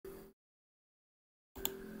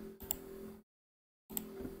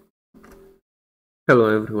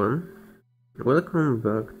Hello everyone, welcome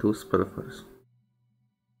back to Spellforce.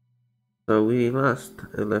 So we last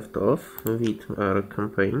left off with our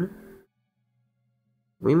campaign.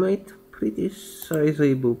 We made pretty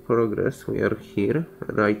sizable progress. We are here,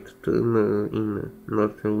 right in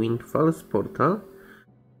Northern Windfalls portal.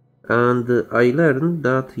 And I learned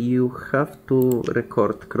that you have to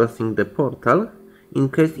record crossing the portal in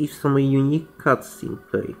case if some unique cutscene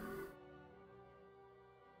play.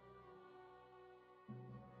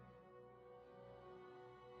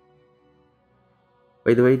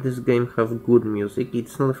 By the way, this game have good music.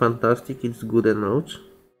 It's not fantastic, it's good enough.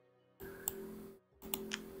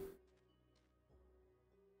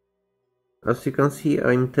 As you can see,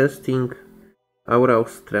 I'm testing aura of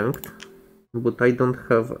strength, but I don't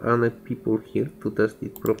have any people here to test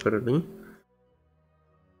it properly.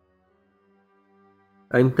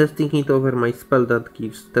 I'm testing it over my spell that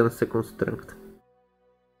gives 10 seconds strength.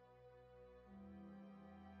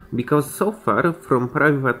 Because so far, from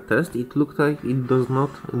private test, it looks like it does not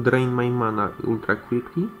drain my mana ultra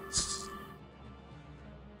quickly.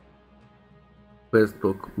 Quest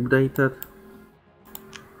book updated.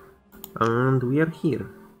 And we are here.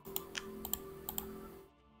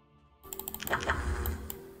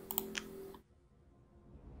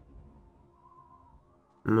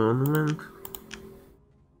 Monument.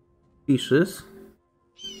 Fishes.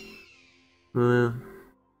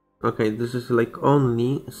 Okay, this is like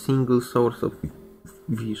only single source of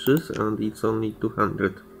fishes and it's only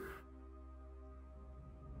 200.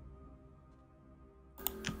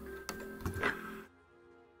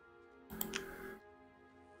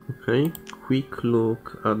 Okay, quick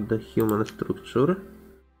look at the human structure.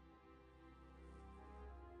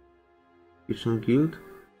 Fishing guild,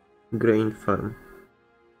 grain farm.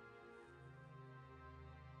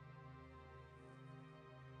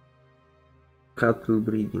 Cattle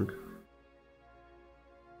breeding.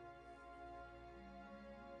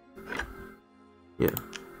 Yeah.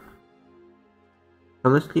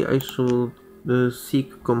 Honestly, I should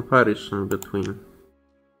seek comparison between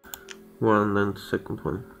one and second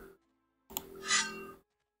one.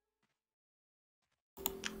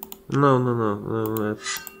 No.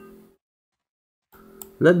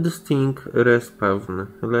 Let this thing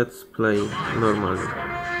respawn. Let's play normally.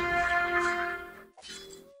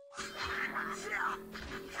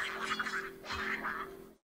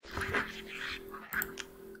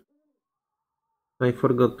 I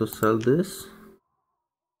forgot to sell this.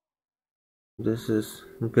 This is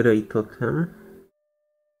Grey Totem.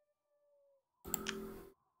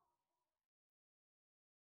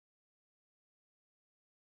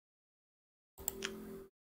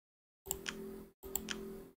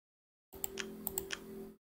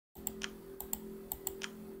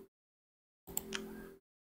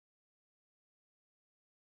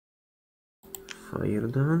 Fire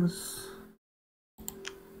dance.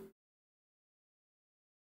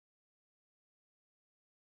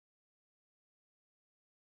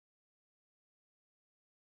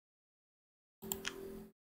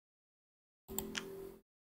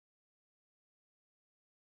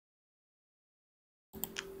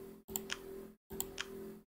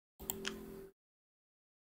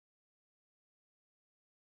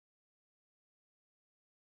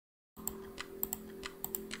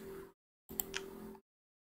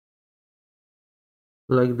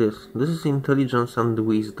 Like this. This is intelligence and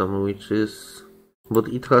wisdom, which is... But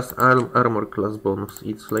it has armor class bonus.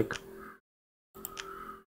 It's like...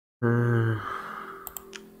 I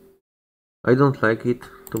don't like it,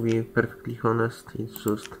 to be perfectly honest. It's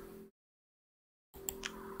just...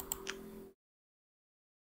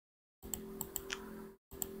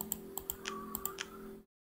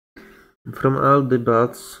 From all the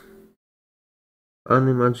bats,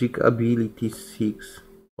 Animagic ability 6,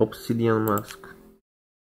 Obsidian Mask.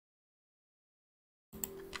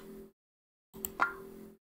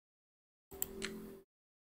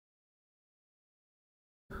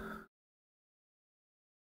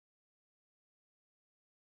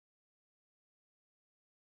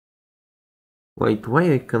 Wait,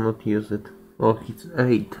 why I cannot use it? Oh, it's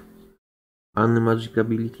 8. Animagic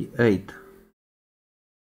ability 8.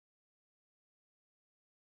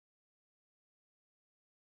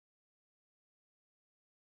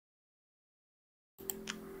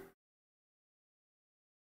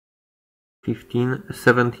 (15)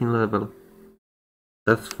 17 level.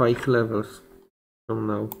 That's 5 levels from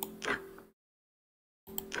now.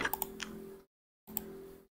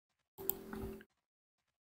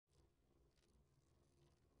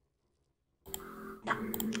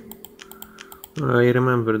 I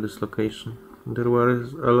remember this location. There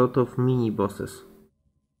was a lot of mini bosses.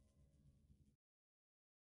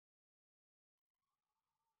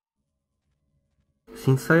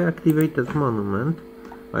 Since I activated monument,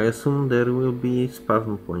 I assume there will be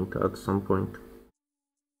spawn point at some point.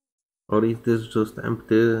 Or is this just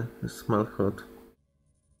empty small hut?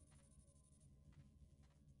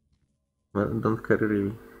 Well, don't care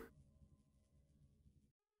really.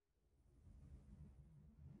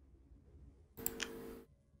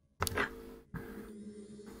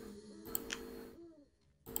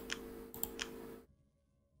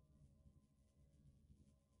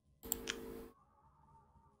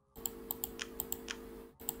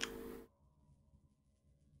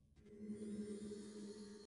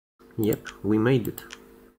 Yep, we made it.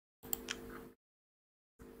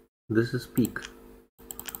 This is peak.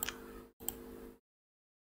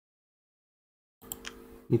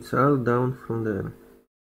 It's all down from there.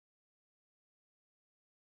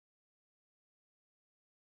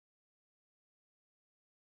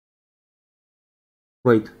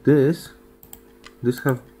 Wait, this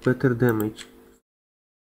have better damage.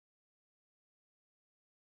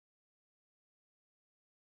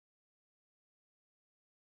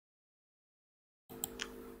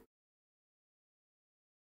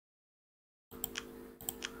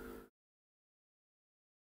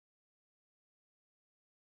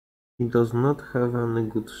 It does not have any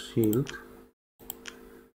good shield.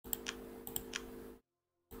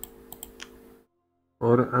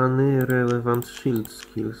 Or any relevant shield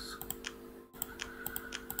skills.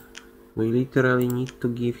 We literally need to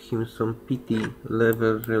give him some pity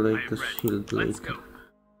level related shield later.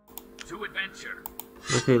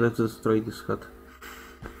 Okay, let's destroy this hut.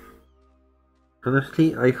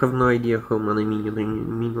 Honestly, I have no idea how many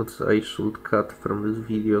minutes I should cut from this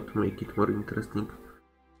video to make it more interesting.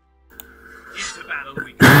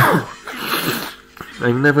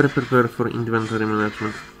 I'm never prepared for inventory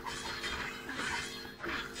management.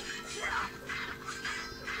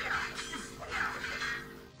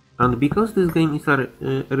 And because this game is a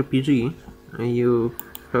RPG, you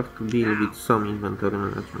have to deal with some inventory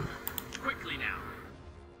management. Quickly now.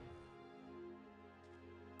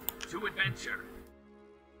 To adventure.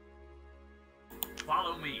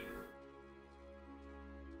 Follow me.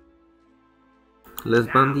 Less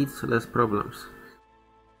bandits, less problems.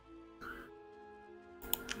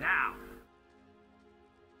 Now.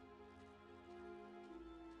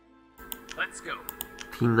 Let's go.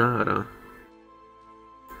 Tinara.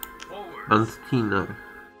 Forward. And Tinar.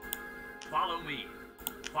 Follow me.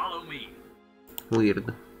 Follow me.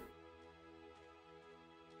 Weird.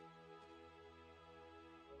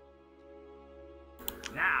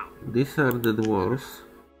 Now. These are the dwarves.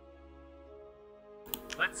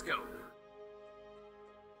 Let's go.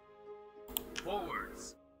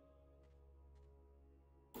 Forwards.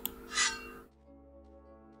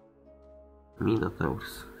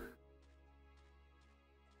 Minotaurs.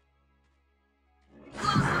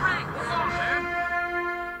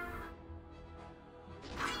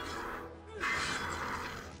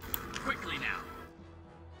 Quickly now.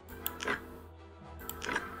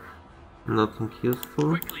 Nothing useful.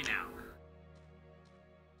 Quickly now.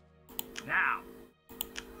 Now.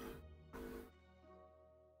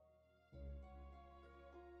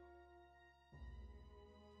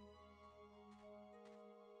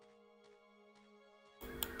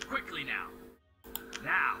 Quickly now.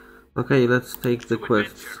 Now. Okay, let's take the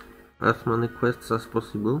quests. As many quests as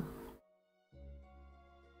possible.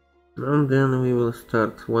 And then we will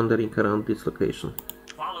start wandering around this location.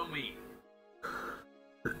 Follow me.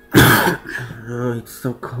 Oh, it's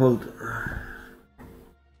so cold.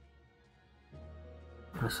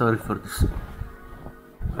 Sorry for this.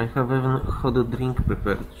 I have even hot drink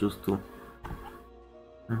prepared just to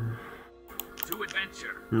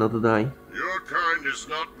adventure. not die. Your kind is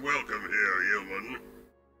not welcome here, human.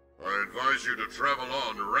 I advise you to travel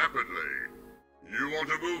on rapidly. You want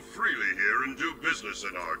to move freely here and do business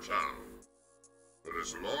in our town. But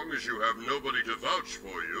as long as you have nobody to vouch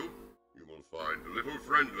for you, you will find little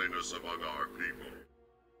friendliness among our people.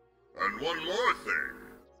 And one more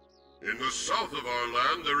thing. In the south of our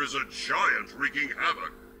land there is a giant wreaking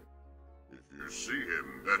havoc. If you see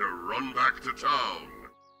him, better run back to town.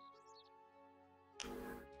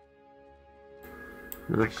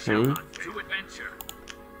 Okay. To adventure.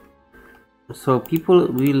 So people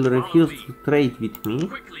will refuse to trade with me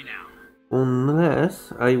Quickly now.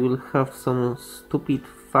 unless I will have some stupid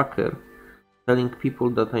fucker telling people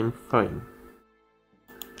that I'm fine.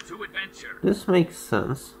 To adventure. This makes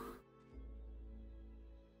sense.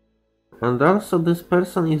 And also this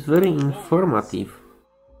person is very informative.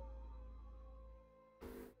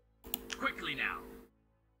 Quickly now.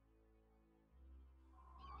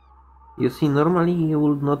 You see, normally you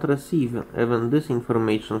would not receive even this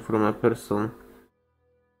information from a person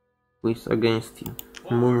who is against you.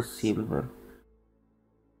 Moon Forwards. silver.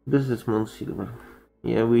 This is moon silver.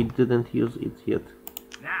 Yeah, we didn't use it yet.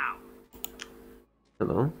 Now.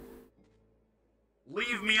 Hello?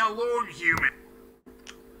 Leave me alone, human.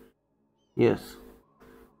 Yes.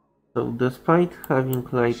 So despite having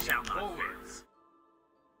like Shall not forwards.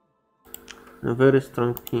 a very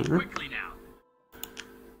strong team, Quickly now.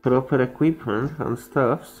 proper equipment and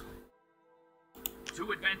stuffs,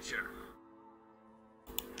 To adventure.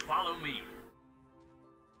 Follow me.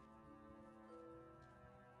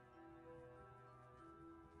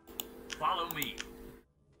 Follow me.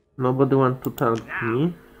 nobody want to target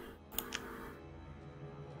me.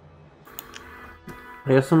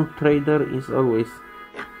 I assume trader is always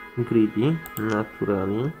greedy,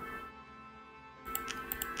 naturally.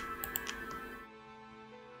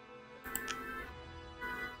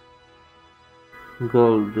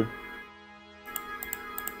 Gold.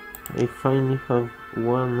 I finally have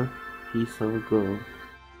one piece of gold.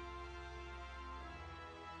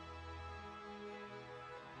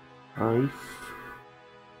 Ice.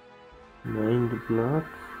 Mined block.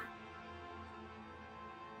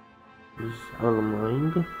 This is all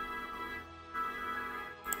mined.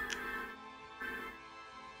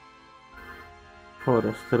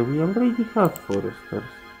 Forester. We already have foresters.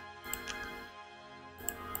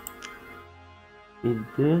 Did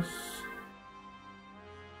this?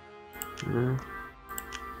 No.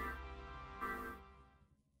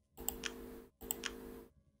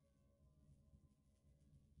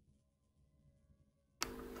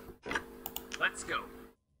 Let's go.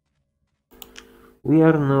 We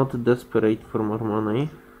are not desperate for more money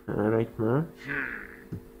right now.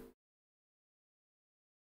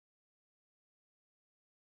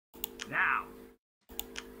 Now.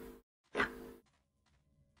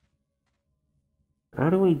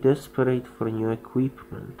 Are we desperate for new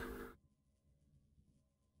equipment?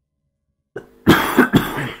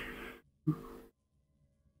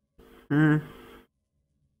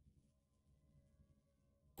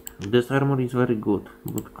 This armor is very good,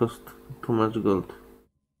 but cost too much gold.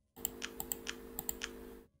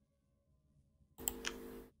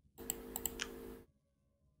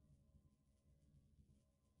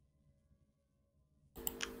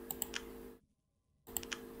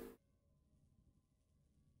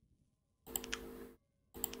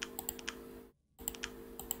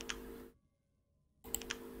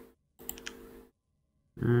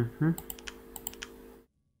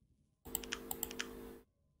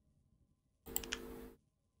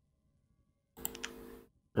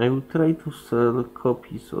 I will try to sell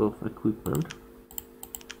copies of equipment,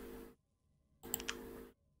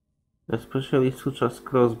 especially such as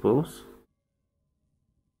crossbows.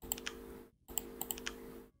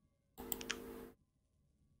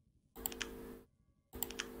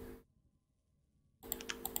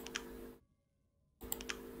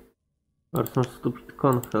 Or some stupid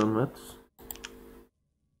con helmets.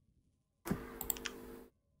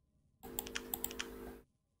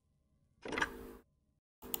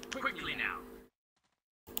 Quickly now.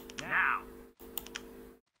 Now.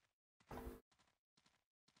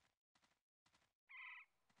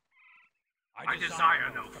 I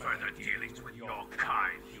desire no further dealings with your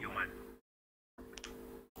kind, human.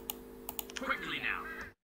 Quickly now.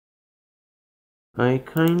 I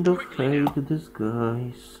kind of hate these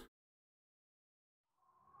guys.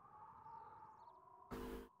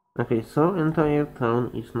 Okay, so entire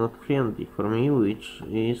town is not friendly for me, which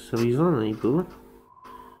is reasonable,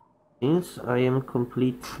 since I am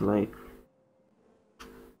complete, like,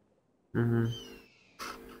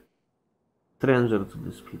 stranger to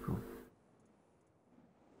these people.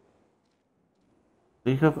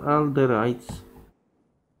 They have all the rights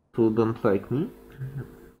to don't like me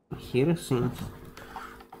here, since,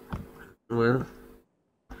 well,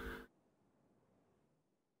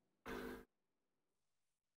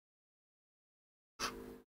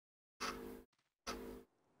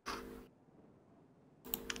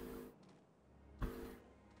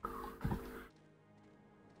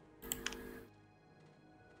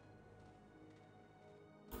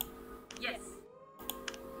 Yes.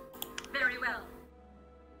 Very well.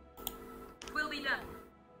 Will be done.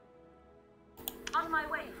 On my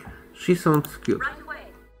way. she sounds cute. Right away.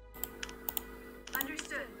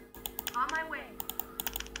 Understood. On my way.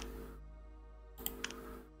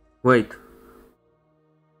 Wait.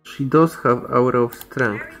 She does have aura of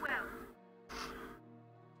strength. Very well.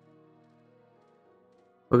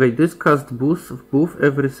 Okay, this casts buff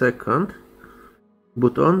every second,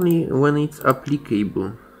 but only when it's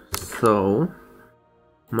applicable. So,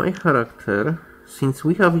 my character, since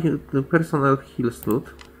we have the personal heal slot,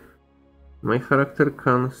 my character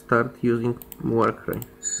can start using Warcry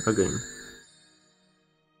again.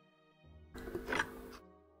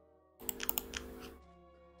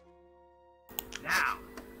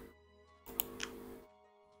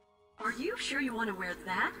 Are you sure you want to wear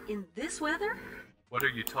that in this weather? What are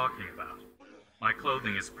you talking about? My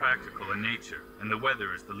clothing is practical in nature, and the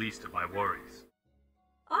weather is the least of my worries.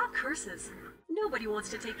 Ah, curses. Nobody wants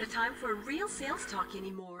to take the time for a real sales talk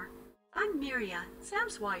anymore. I'm Miria,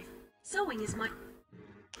 Sam's wife. Sewing is my...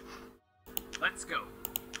 Let's go.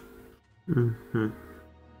 Mm-hmm.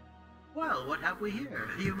 Well, what have we here?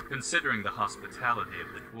 Considering the hospitality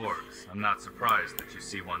of the dwarves, I'm not surprised that you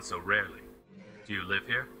see one so rarely. Do you live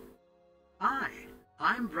here?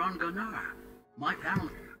 I'm Brongonar. My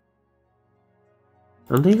family...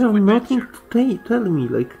 And they have nothing to tell me,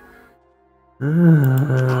 like...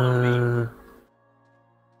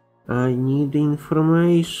 I need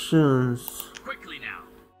informations. Quickly now.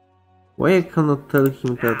 Why I cannot tell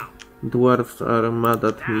him that dwarves are mad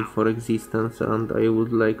at me for existence and I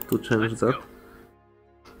would like to change that? Go.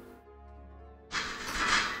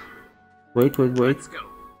 Wait. Let's go.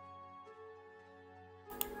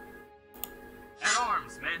 At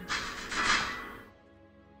arms, men.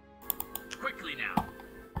 Quickly now.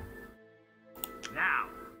 Now.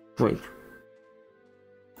 Wait.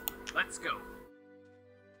 Let's go.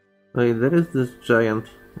 Wait, there is this giant...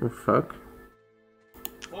 fuck.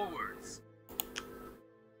 Forwards.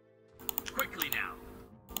 Quickly now.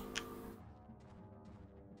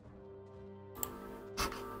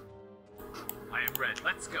 I am ready.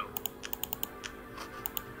 Let's go.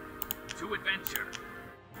 To adventure.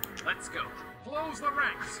 Let's go. Close the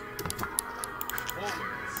ranks.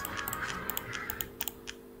 Forwards.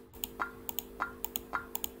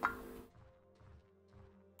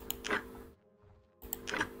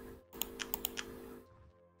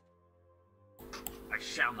 I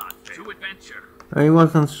shall not fail. To adventure. I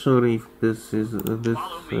wasn't sure if this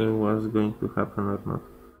was going to happen or not.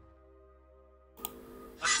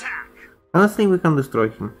 Attack. Honestly, we can destroy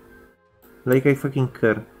him. Like I fucking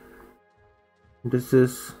care. This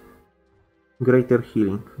is greater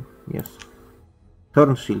healing. Yes.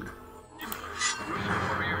 Thorn shield.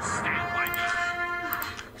 Warriors, stand by me.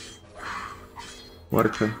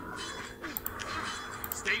 Worker.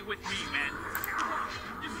 Stay with me, men.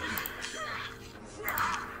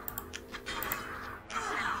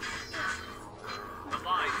 The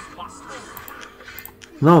lives must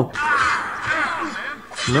hold. No.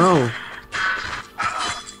 No.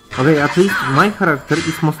 Okay, at least my character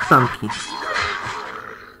is most tanky.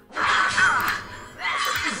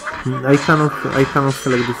 I cannot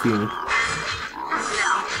select this unit.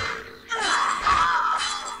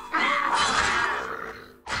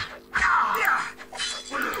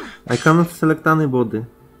 I cannot select anybody.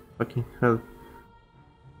 Fucking hell.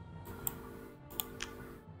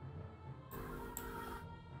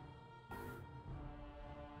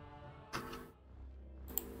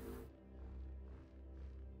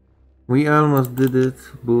 We almost did it,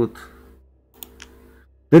 but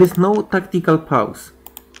there is no tactical pause.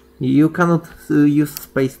 You cannot use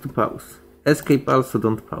space to pause. Escape also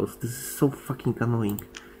don't pause. This is so fucking annoying.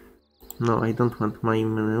 No, I don't want my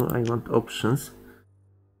menu. I want options.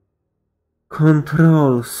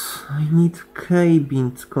 Controls. I need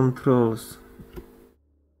cabins controls.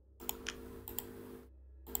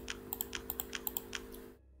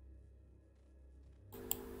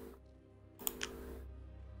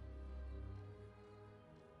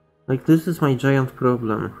 Like, this is my giant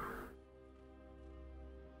problem.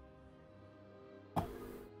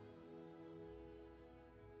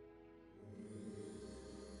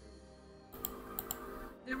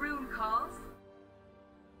 The rune calls.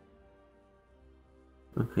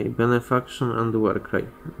 Okay, benefaction and warcry.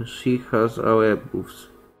 She has our buffs.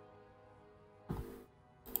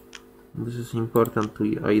 This is important to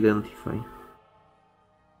identify.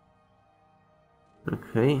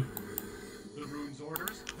 Okay. The rune's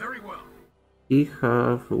orders? Very well. He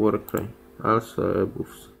have warcry, also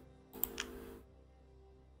buffs.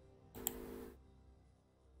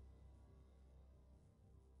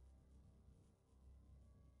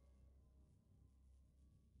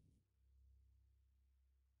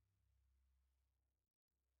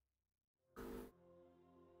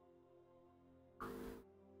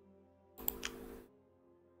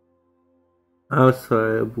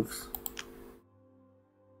 Also buffs.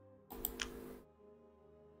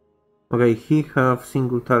 Okay, he have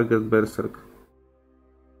single target berserk.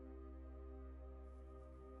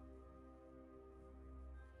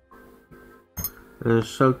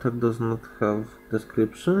 Shelter does not have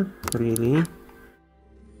description, really.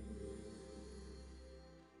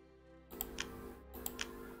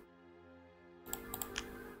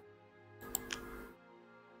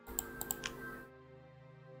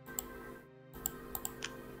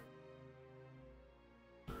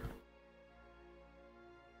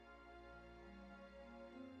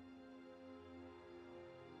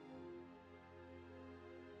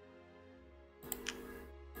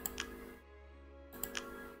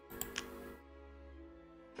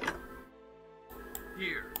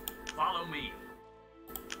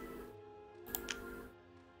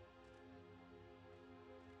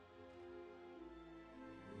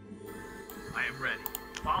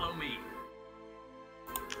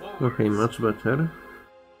 Okay, much better.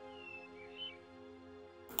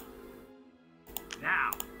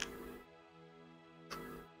 Now.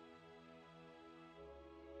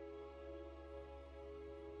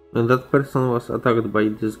 And that person was attacked by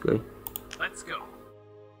this guy. Let's go.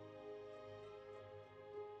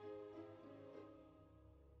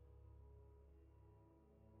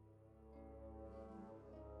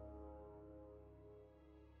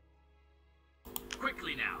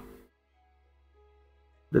 Quickly now.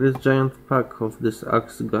 There is giant pack of these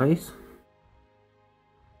axe guys.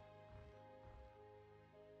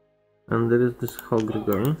 And there is this hog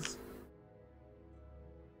guy. Forwards.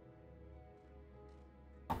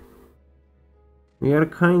 We are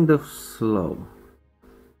kind of slow.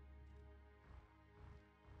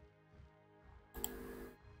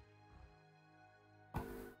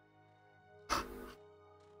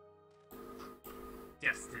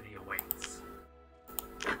 Destiny awaits.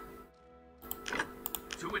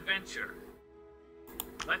 To adventure.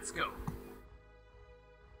 Let's go.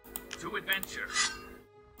 To adventure.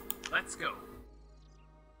 Let's go.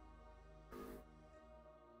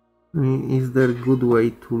 Is there a good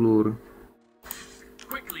way to lure?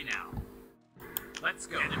 Quickly now. Let's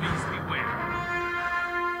go. Enemies beware.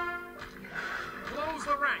 Close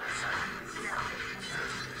the ranks.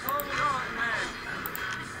 Hold on, man.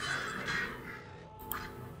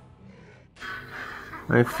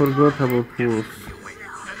 I forgot about wolves.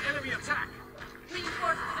 An enemy attack.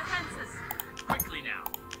 Reinforce the defenses. Quickly now.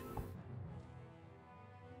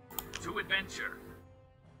 To adventure.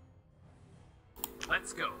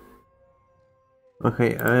 Let's go.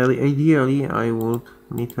 Okay, ideally I would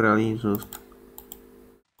literally just...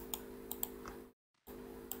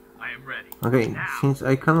 I am ready. Okay, Now. since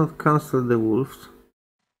I cannot cancel the wolves,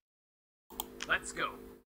 Let's go.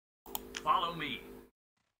 Follow me.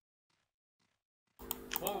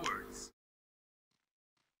 Forwards.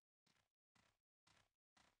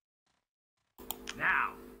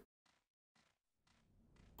 Now.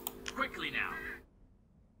 Quickly now.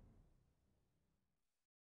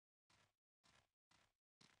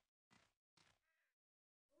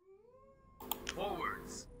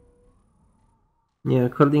 Forwards. yeah,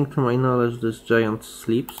 according to my knowledge, this giant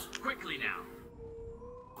sleeps. Quickly now.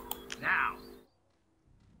 Now.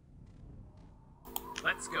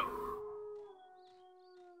 Let's go.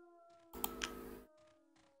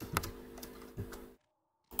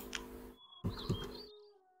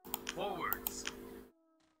 Forwards.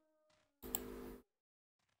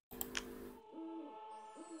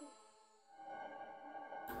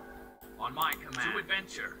 On my command. To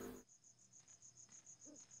adventure.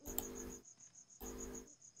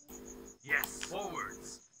 Yes.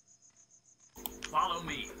 Forwards. Follow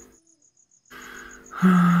me.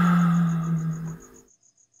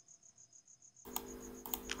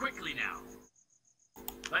 Quickly now.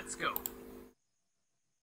 Let's go.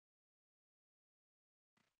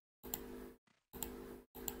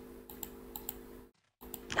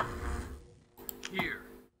 Here.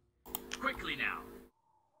 Quickly now.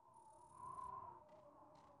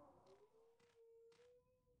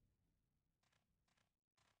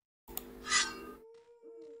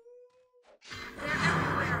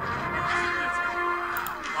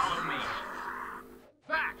 Follow me.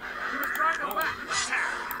 Back! He was trying to back! Attack!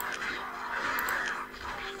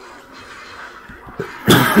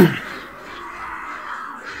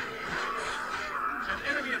 An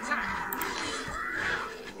enemy attack!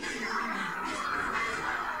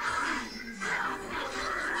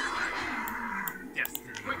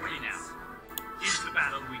 Destiny. Quickly now. Into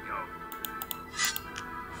battle we go.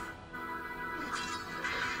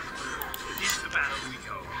 Into battle we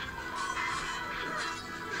go.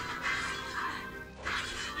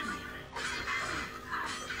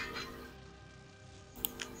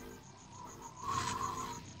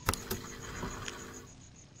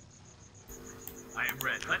 I am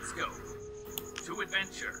ready. Let's go. To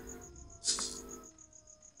adventure.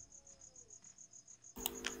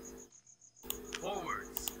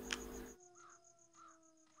 Forwards.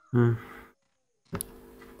 Hmm.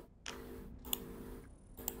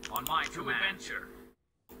 On my to adventure.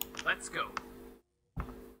 Let's go.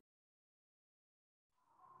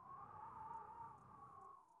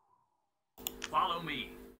 Follow me.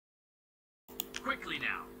 Quickly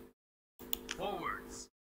now. Forwards.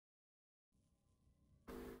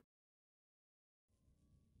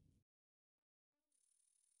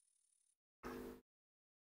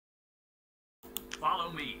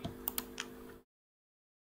 Follow me.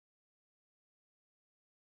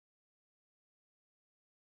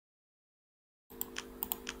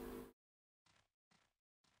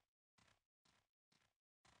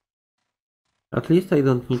 At least I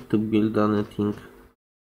don't need to build anything.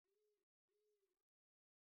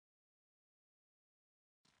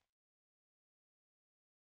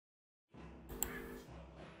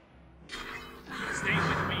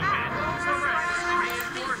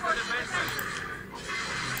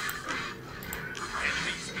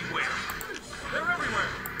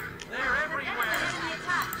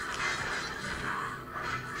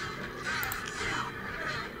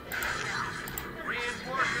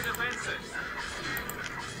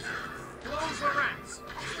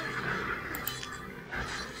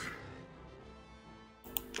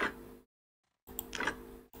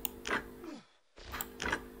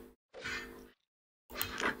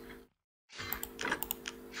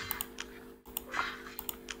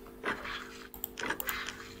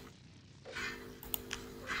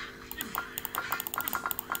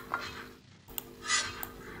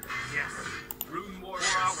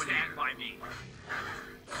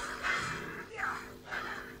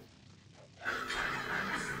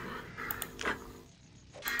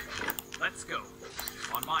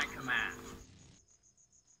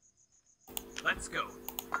 Let's go.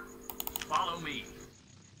 Follow me.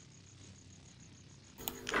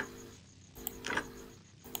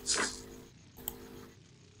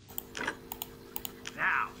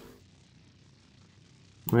 Now.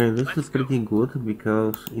 Well, this is pretty good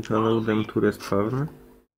because it allowed them to respawn.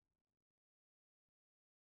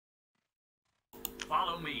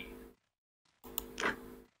 Follow me.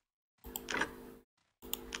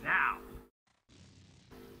 Now.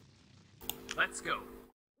 Let's go.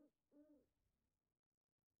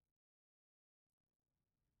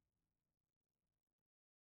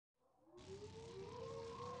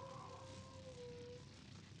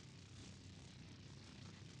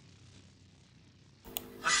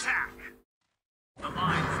 Attack. The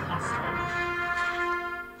line's hostile.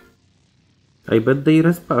 I bet they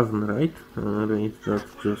respawn, right? Or it's not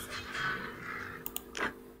just...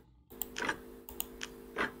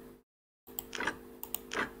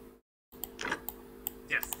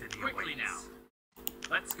 Destiny quickly now.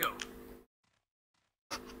 Let's go.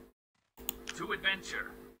 To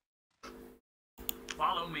adventure.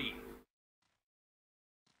 Follow me.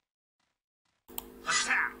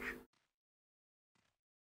 Attack.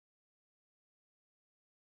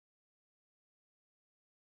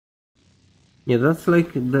 Yeah, that's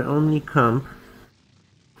like the only camp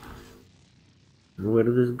where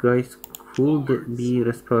these guys could be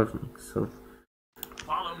respawning, so...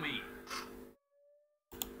 Follow me.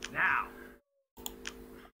 Now.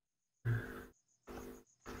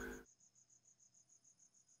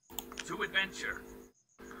 To adventure.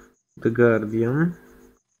 The Guardian.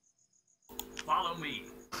 Follow me.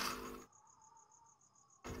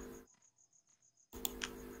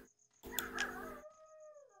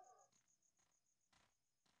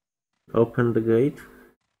 Open the gate.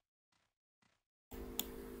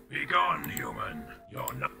 Be gone, human.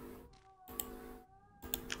 You're not.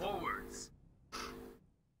 Forwards.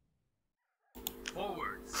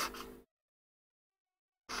 Forwards.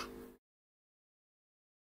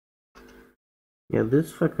 Yeah,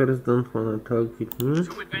 these fuckers don't wanna talk with me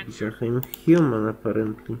To adventure. because I'm human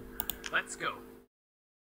apparently. Let's go.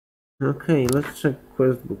 Okay, let's check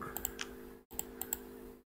quest book.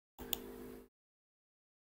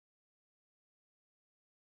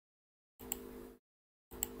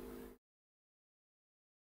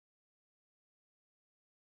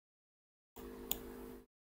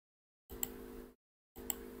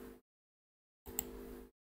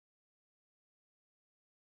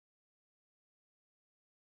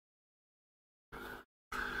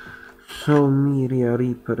 Show Miria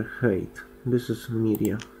Reaper Hate. This is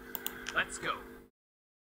Miria. Let's go.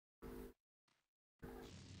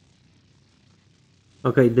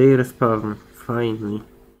 Okay, they respawn. Finally.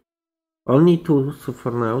 Only two so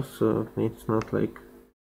for now, so it's not like...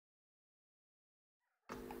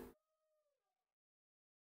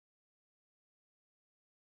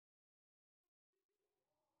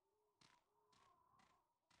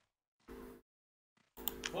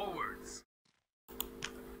 Forwards.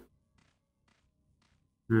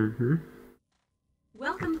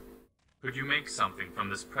 Welcome. Could you make something from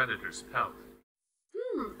this predator's pelt?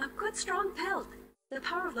 A good strong pelt. The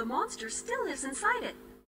power of the monster still lives inside it.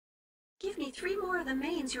 Give me 3 more of the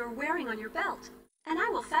manes you are wearing on your belt, and I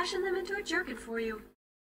will fashion them into a jerkin for you.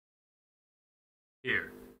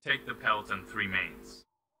 Here, take the pelt and 3 manes.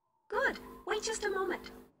 Good. Wait just a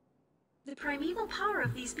moment. The primeval power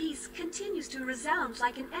of these beasts continues to resound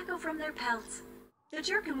like an echo from their pelts. The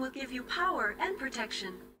jerkin will give you power and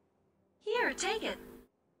protection. Here, take it.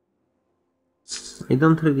 I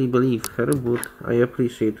don't really believe her, but I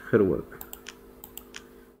appreciate her work.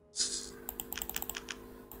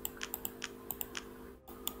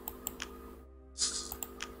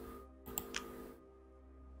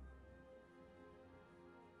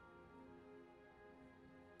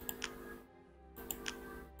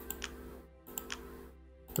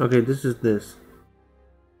 Okay, this is this.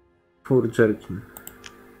 For jerkin.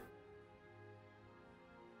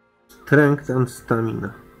 Strength and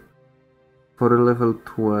stamina. For level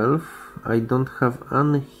 12, I don't have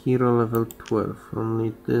any hero level 12,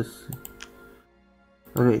 only this.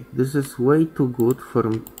 Okay, this is way too good for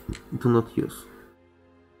me to not use.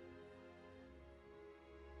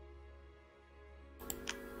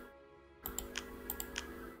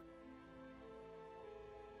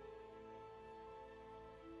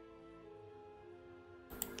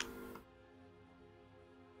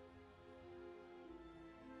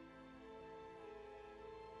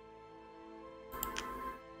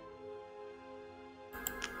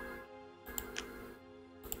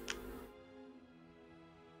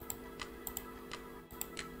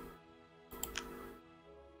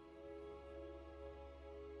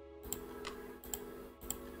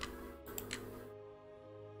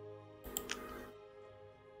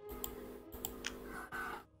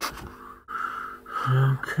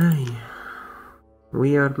 Okay.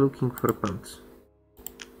 We are looking for pants.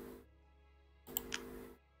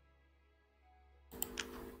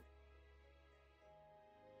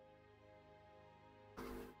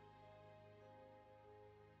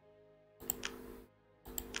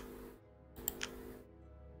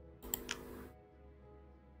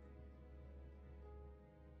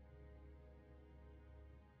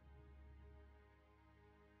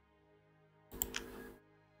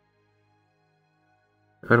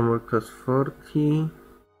 Armor class 40,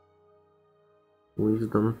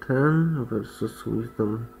 Wisdom 10 versus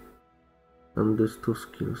Wisdom and these two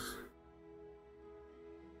skills.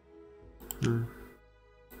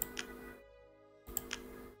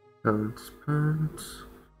 Pants,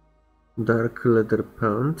 dark leather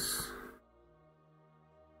pants.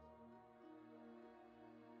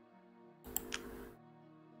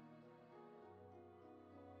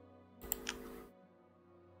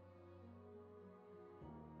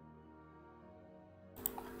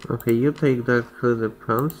 Okay, you take dark leather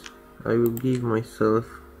pants. I will give myself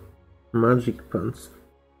magic pants.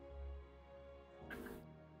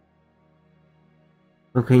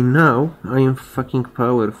 Okay, now I am fucking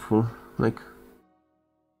powerful. Like,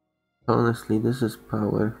 honestly, this is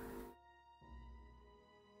power.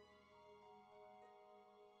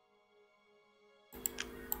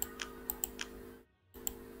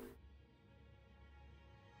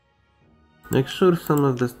 Like, sure, some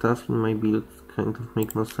of the stuff in my build kind of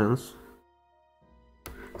make no sense.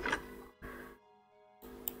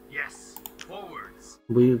 Yes, forwards.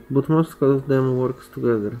 But most of them works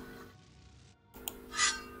together.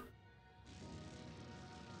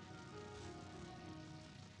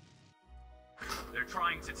 They're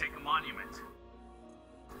trying to take a monument.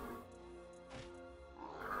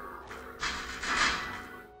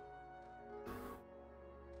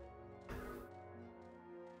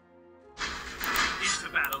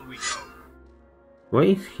 Into battle we go. Why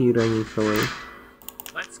is he running away?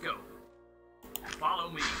 Let's go. Follow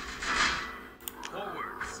me.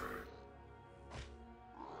 Forwards.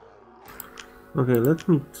 Okay, let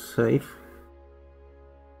me save.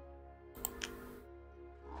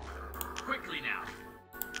 Quickly now.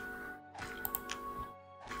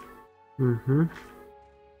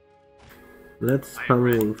 Let's I am spam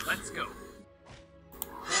ready. wolves. Let's go.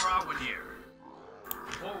 For our near.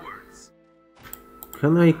 Forwards.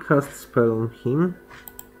 Can I cast spell on him?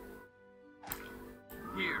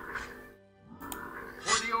 Here.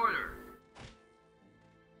 For the order.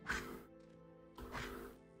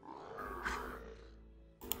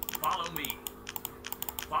 Follow me.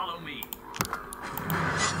 Follow me.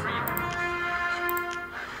 Retreat.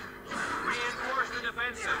 Reinforce the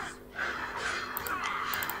defenses.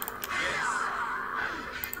 Yes.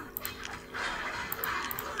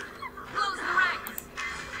 Close the ranks.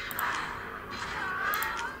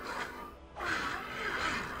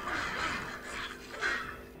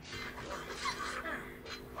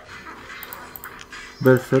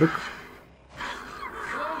 Berserk.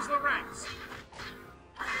 Close the ranks.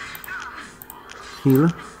 Heal.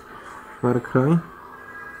 Far Cry.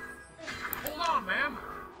 Hold on, man.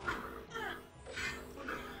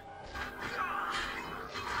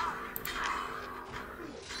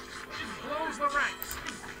 Close the ranks.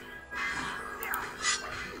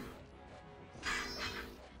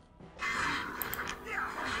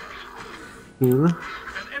 Heal. An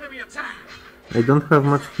enemy attack. I don't have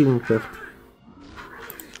much healing left.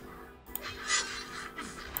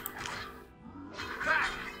 Back.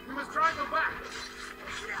 We must drive them back.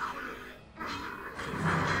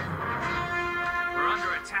 We're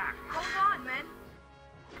under attack. Hold on, men.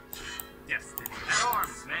 Destiny. At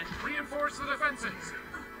arms, men. Reinforce the defenses.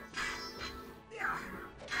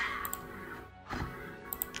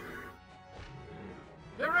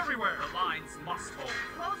 They're everywhere. The lines must hold.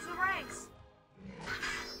 Close the ranks.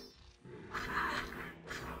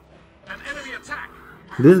 An enemy attack.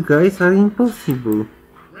 These guys are impossible.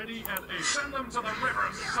 Ready and aim. Send them to the river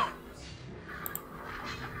of souls.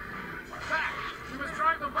 Back. We must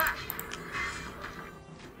drive them back.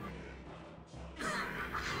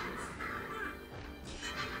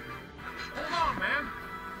 Hold on, man.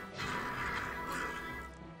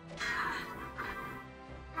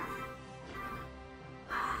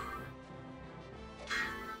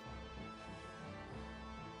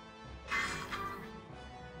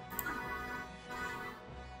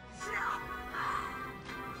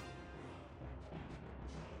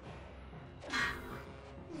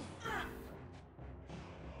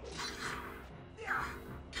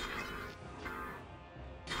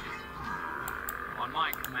 On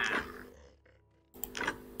my command.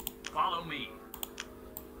 Follow me.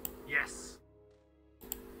 Yes.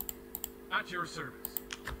 At your service.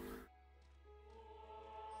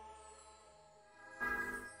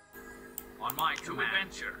 my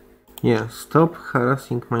adventure. Yeah, stop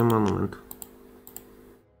harassing my monument.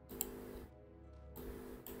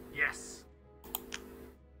 Yes.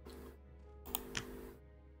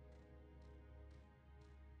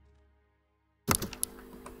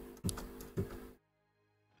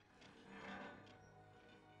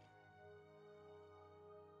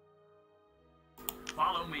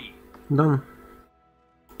 Follow me. Done.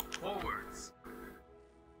 Forwards.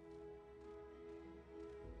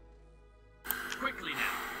 Quickly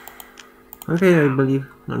now. Okay, I believe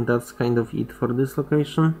that's kind of it for this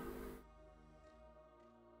location.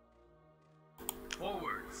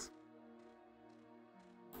 Forwards.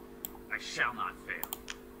 I shall not fail.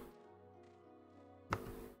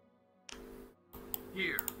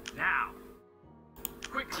 Here, now.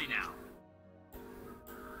 Quickly now.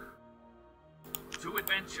 To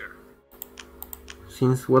adventure.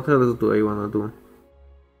 Since what else do I wanna do?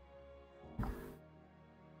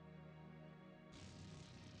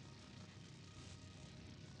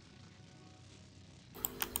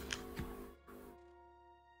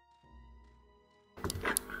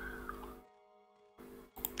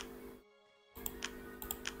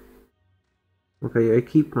 Okay, I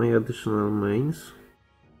keep my additional mains.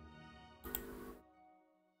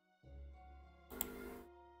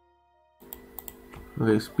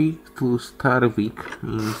 Okay, speak to Starvik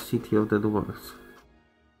in City of the Dwarfs.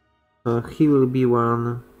 He will be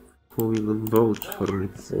one who will vote for me,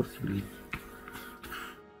 possibly.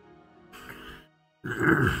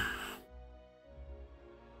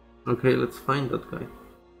 Okay, let's find that guy.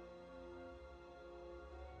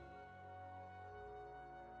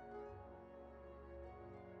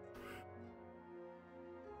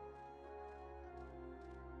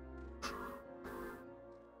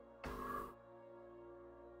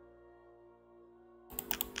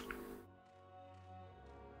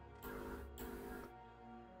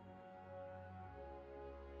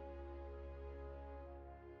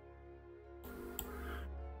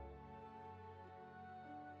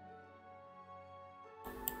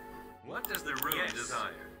 What does the room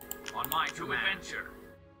desire? On my adventure.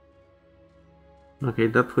 Okay,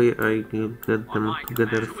 that way I will get them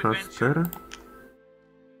together faster.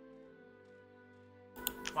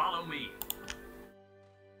 Follow me.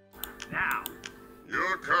 Now.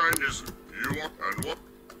 Your kind is you want and what?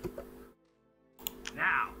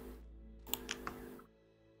 Now.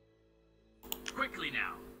 Quickly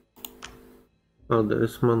now. Oh, there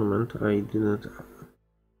is monument I didn't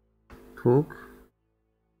took.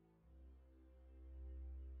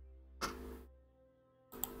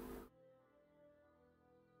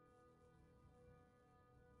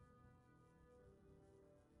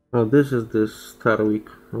 Oh, this is the Starwick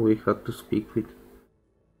we had to speak with.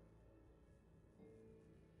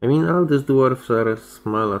 I mean, all these dwarves are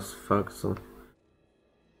small as fuck, so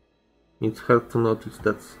it's hard to notice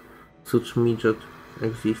that such midget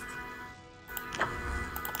exists.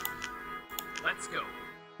 Let's go.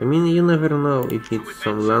 I mean, you never know if it's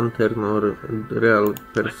some lantern or a real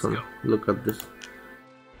person. Look at this.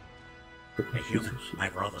 A human. My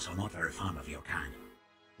brothers are not very fond of your kind.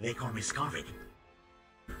 They call me Scarvik.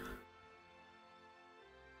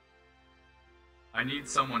 I need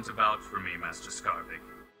someone to vouch for me, Master Scarvik.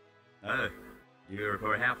 You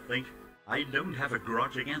perhaps think I don't have a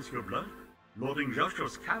grudge against your blood? Lording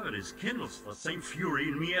Joshua's cowardice kindles the same fury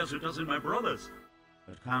in me as it does in my brothers.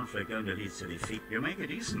 But conflict only leads to defeat. You make it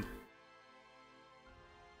decent.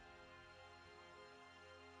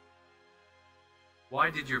 Why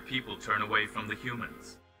did your people turn away from the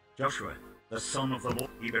humans? Joshua, the son of the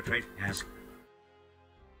Lord, he betrayed has.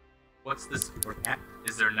 What's this?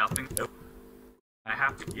 Is there nothing? I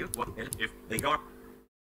have to. If they got.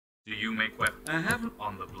 Do you make weapons? I haven't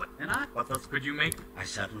On the blade. and I. But that's Could you make? I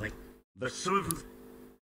certainly. The servants.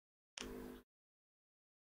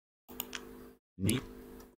 Need.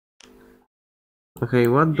 Okay,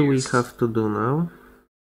 what do we Yes. have to do now?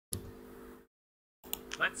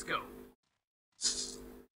 Let's go.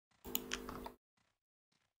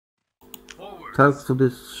 Forward. Talk to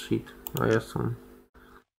this shit, I assume.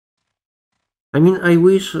 I mean, I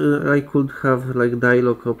wish I could have like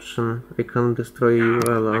dialogue option. I can destroy you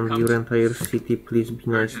all and your entire city. Please be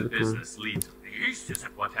nicer Urgent to me. business leads. East is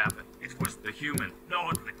what happened. It was the human.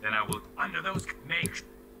 Lord, then I will under those make.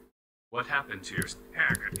 What happened to your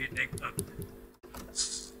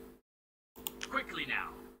Quickly now.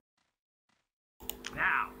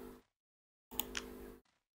 Now.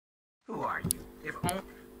 Who are you? If only...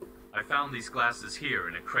 I found these glasses here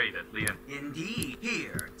in a crate at Leon. Indeed.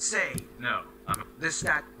 Here. Say. No, I'm. The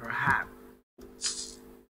stat, perhaps.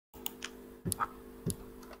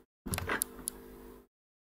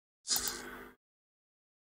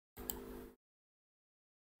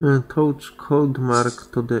 Touch cold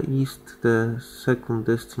mark to the east, the second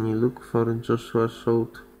destiny. Look for Joshua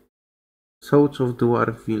south of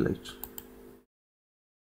Dwarf Village.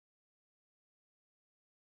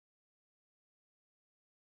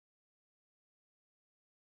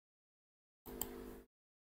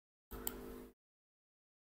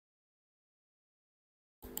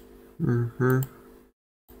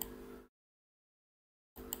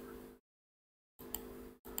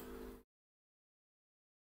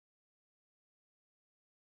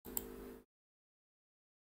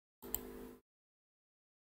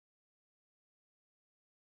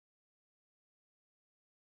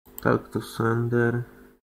 Talk to Sander.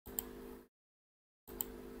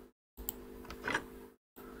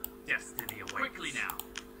 Destiny awaits. Quickly now.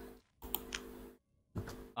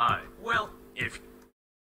 Well, if...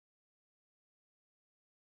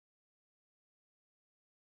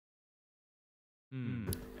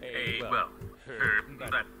 well,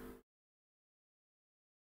 that...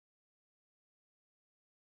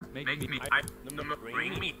 Make me...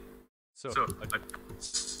 bring me... So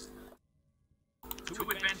to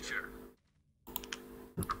adventure.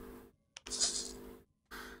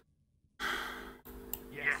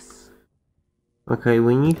 Yes. Okay,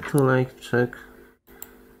 we need to like check.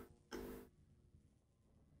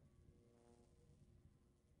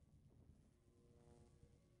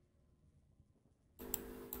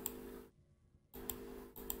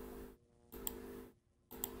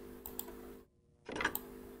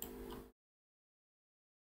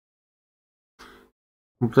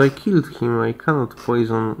 But I killed him, I cannot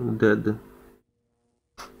poison dead.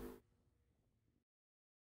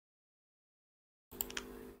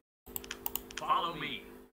 Follow me.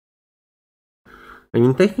 I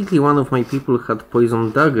mean, technically one of my people had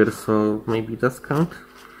poison dagger, so maybe that's count.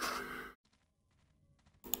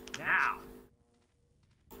 Now.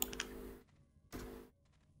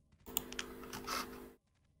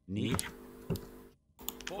 Need.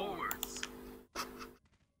 Forwards.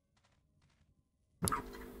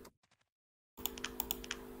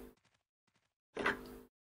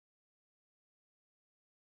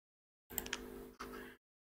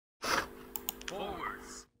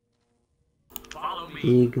 Forwards. Follow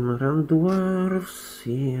me. Ignorant dwarfs,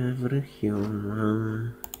 every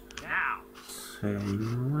human. Now.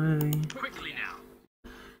 Same way. Quickly now.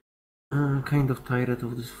 I'm kind of tired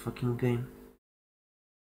of this fucking game.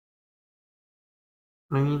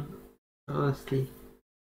 I mean, honestly.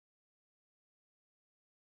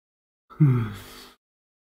 I'm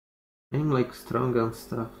like strong and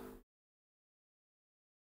stuff.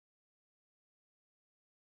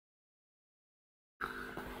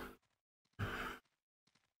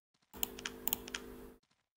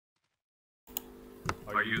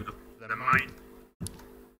 Are you the mind?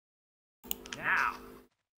 Now.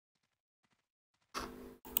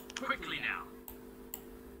 Quickly now.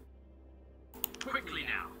 Quickly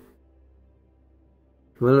now.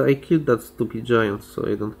 Well, I killed that stupid giant, so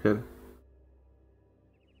I don't care.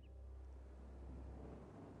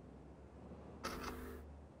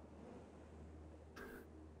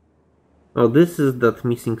 Oh, this is that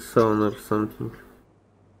missing son or something.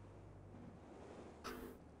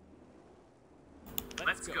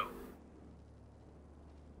 Let's go.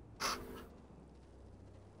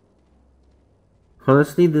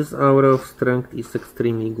 Honestly, this aura of strength is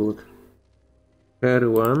extremely good. Her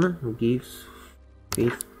 1 gives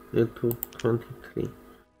 23.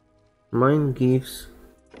 Mine gives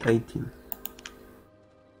 18.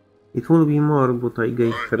 It will be more, but I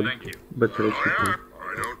gave her better equipment.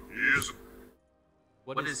 I don't use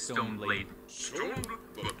What is stone blade? stone,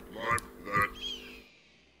 but that...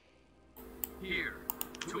 Here.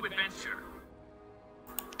 To adventure.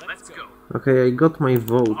 Let's go. Okay, I got my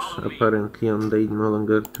votes apparently, and they no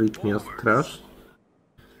longer treat me as trash.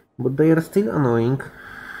 But they are still annoying.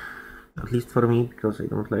 At least for me, because I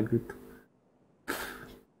don't like it.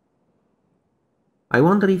 I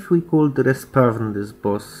wonder if we could respawn this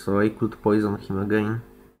boss so I could poison him again.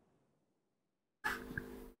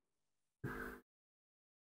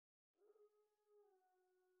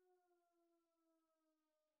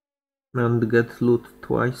 And get loot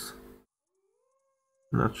twice.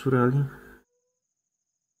 Naturally.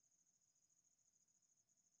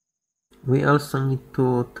 We also need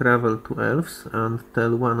to travel to elves and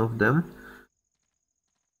tell one of them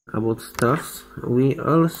about stuffs. We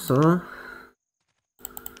also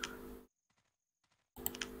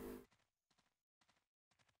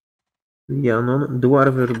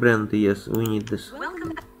Dwarver Brandy, yes, we need this. Welcome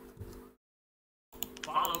back.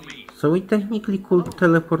 Follow me. So we technically could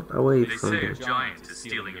teleport away They from say a them. giant is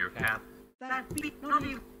stealing your path. That be none of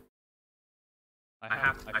you.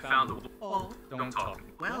 I found the... Oh, Don't talk.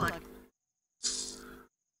 well,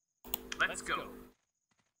 Let's go.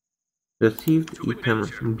 Received To item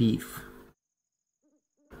adventure. beef.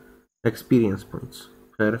 Experience points.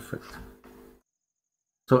 Perfect.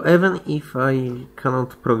 So even if I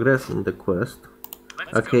cannot progress in the quest,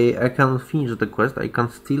 Let's okay, go. I can finish the quest, I can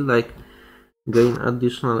still like gain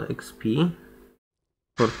additional XP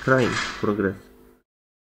for trying to progress.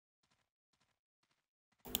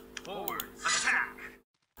 Forwards. Attack.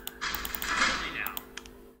 Quickly now.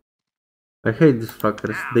 I hate these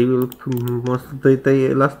fuckers. They will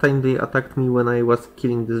they last time they attacked me when I was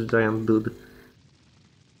killing this giant dude.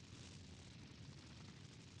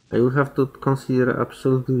 I will have to consider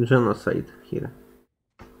absolute genocide here.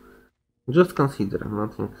 Just consider,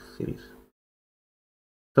 nothing serious.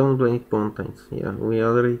 Stoneblade Mountains, yeah, we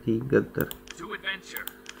already get there. To adventure.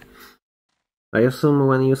 I assume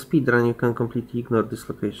when you speedrun you can completely ignore this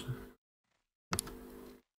location.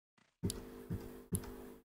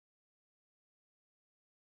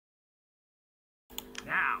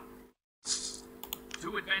 Now.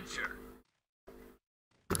 To adventure.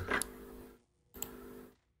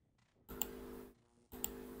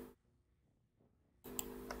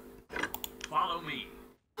 Follow me.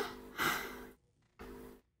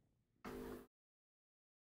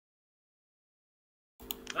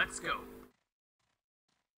 Let's go.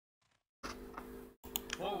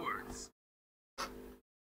 Forwards.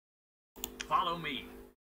 Follow me.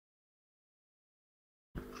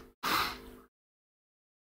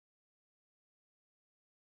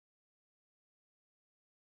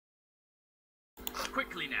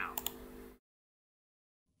 Quickly now.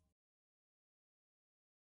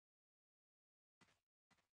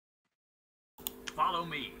 Follow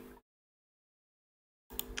me.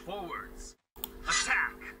 Forwards.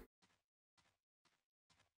 Attack.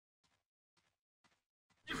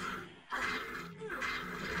 Into battle we go.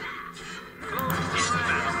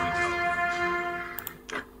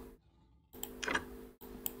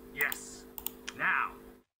 Yes. Now.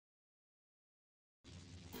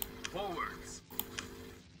 Forwards.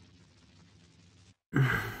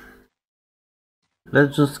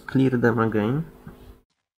 Let's just clear them again.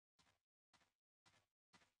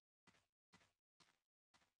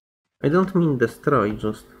 I don't mean destroy,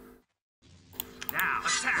 just Now.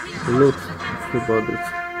 Attack. loot a few bodies.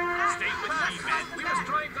 Stay with me, men. We must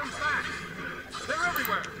drive them back. They're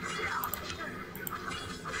everywhere.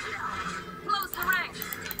 Close the ranks.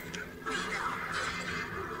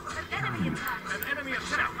 An enemy attack. An enemy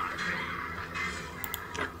attack.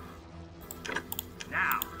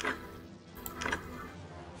 Now.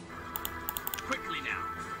 Quickly now.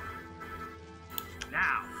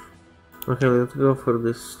 Now. Okay, let's go for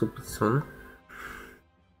this stupid son.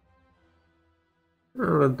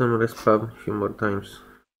 I'll let them respawn a few more times.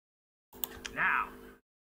 Now.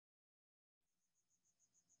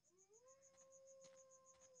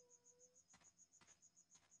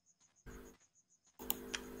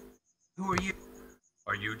 who are you?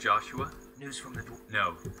 Are you Joshua? News from the dwarf.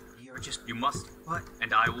 No. You're just... You must. What?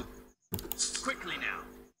 And I will. Quickly now.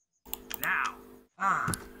 Now.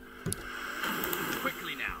 Ah,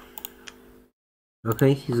 Quickly now.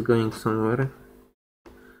 Okay, he's going somewhere.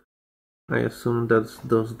 I assume that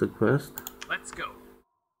does the quest. Let's go.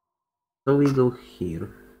 So we go here.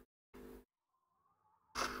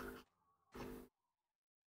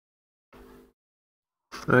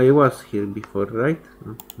 I was here before, right?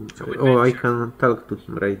 Oh, I can talk to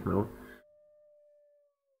him right now.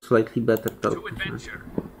 Slightly better talk To to him. adventure.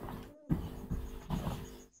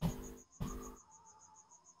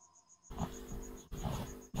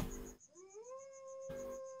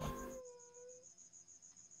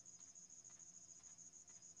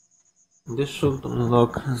 This should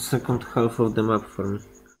unlock the second half of the map for me.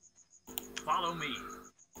 Follow me.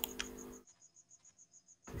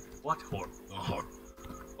 What hor? The hut.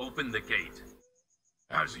 Open the gate.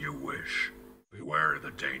 As you wish. Beware of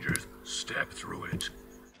the dangers. Step through it.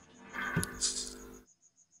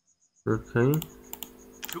 Okay.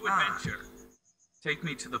 To adventure. Take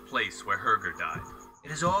me to the place where Herger died.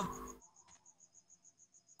 it is all...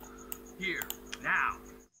 Here. Now.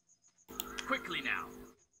 Quickly now.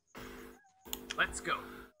 Let's go.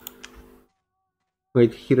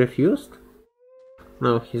 Wait, he refused?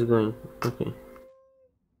 No, he's going. Okay.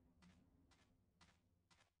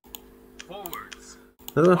 Forwards.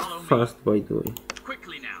 That was Follow me. fast, by the way.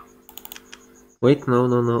 Quickly now. Wait, no.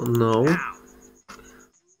 Now.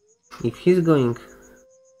 If he's going...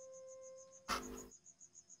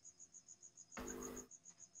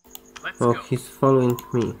 Let's Oh, go. he's following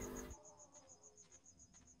me.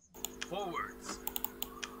 Forwards.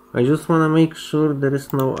 I just wanna make sure there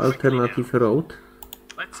is no alternative road.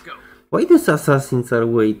 Why these assassins are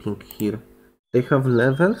waiting here? They have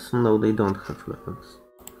levels? No, they don't have levels.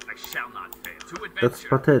 I shall not fail. To That's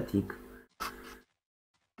adventure. pathetic.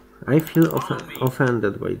 I feel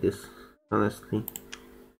offended by this, honestly.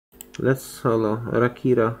 Let's solo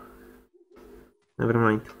Rakira. Never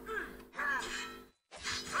mind.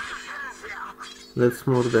 Let's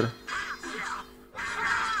murder.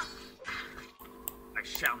 I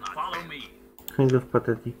shall not follow me. Kind of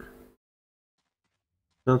pathetic.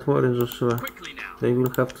 Don't worry, Joshua. Quickly now. They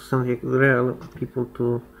will have to send real people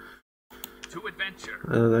to, adventure.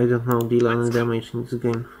 I don't know, deal any damage in this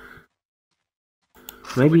game.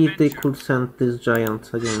 Maybe if they could send these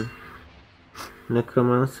giants again.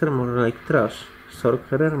 Necromancer, more like trash.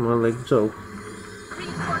 Sorcerer, more like joke.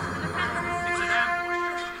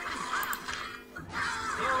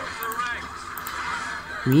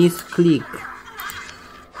 Misclick.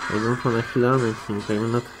 I don't wanna heal anything,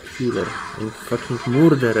 I'm not a healer. I'm fucking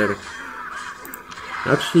murderer.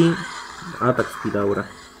 Actually, attack speed aura.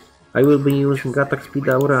 I will be using attack speed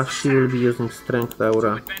aura, she will be using strength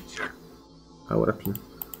aura. Aura team.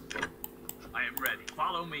 I am ready.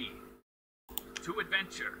 Follow me. To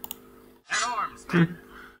adventure. At arms, men.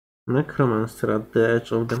 Necromancer at the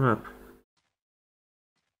edge of the map.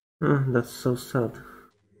 That's so sad.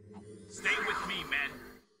 Stay with me, men.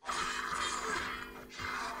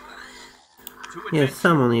 Yeah,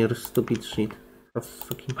 summon your stupid shit. Have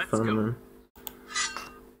fucking fun, man.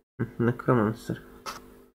 Necromancer.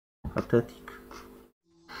 Pathetic.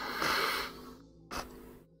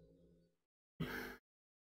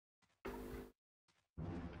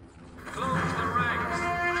 Close the ranks.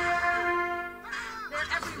 They're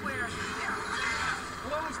everywhere.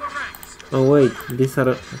 Close the ranks. Oh wait, these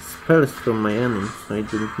are spells from my enemies, I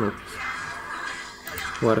didn't notice.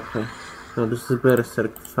 Warcry. No, this is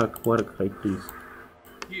Berserk. Fuck, Warcry, please.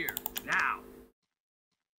 Here, now.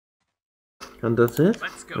 And that's it?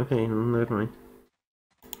 Let's go. Okay, never mind.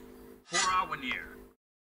 For our near.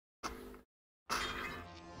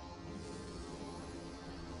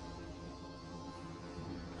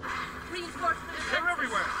 Reinforcement They're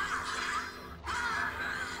everywhere.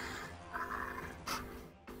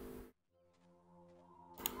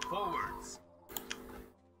 Forwards.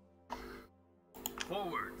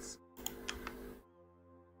 Forwards.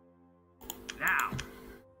 Now.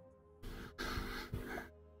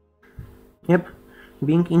 Yep,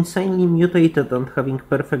 being insanely mutated and having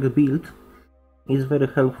perfect build is very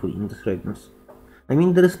helpful in these regions. I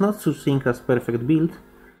mean, there is not such thing as perfect build,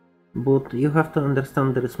 but you have to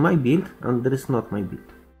understand there is my build and there is not my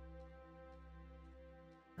build.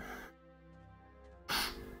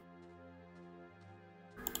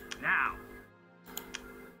 Now.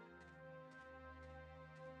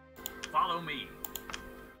 Follow me.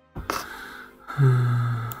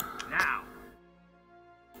 Now.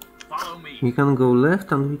 Follow me. We can go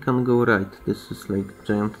left and we can go right. This is like a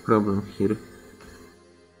giant problem here.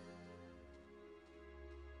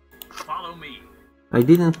 Follow me. I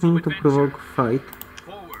didn't mean to provoke fight.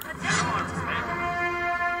 Forward. At arms, men.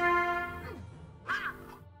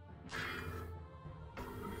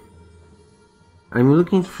 I'm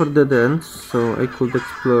looking for dead ends, so I could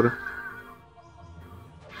explore.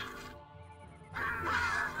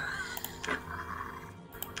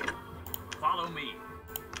 Follow me.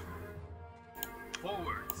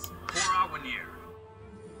 Forwards. For our near.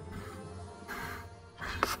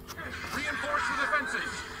 Reinforce the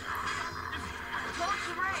defenses. Close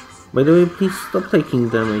the ranks. By the way, please stop taking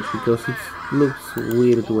damage because it looks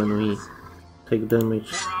weird when we take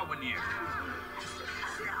damage. For our near.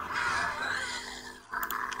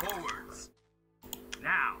 Forwards.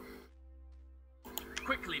 Now.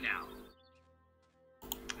 Quickly now.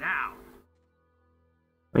 Now.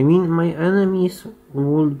 I mean, my enemies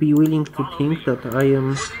would be willing to think that I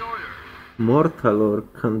am For the order. mortal or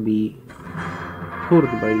can be hurt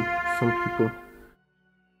by some people.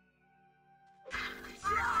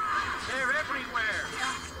 They're everywhere.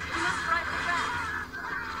 We must drive them back.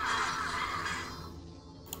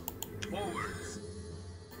 Forwards.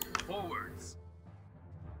 Forwards.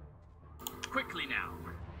 Quickly now.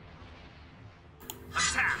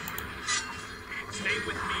 Attack. Stay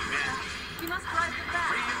with me, men. We must drive them back.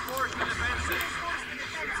 Reinforce the defenses.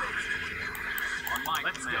 On my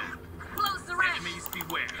Let's command. Go. Close the ranks. Enemies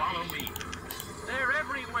beware. Follow me. They're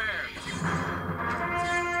everywhere. You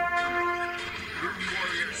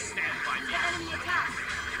warriors stand by me. The enemy attacks.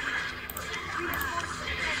 Reinforce the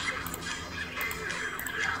defenses.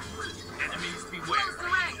 Enemies beware. Close the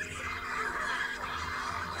ranks.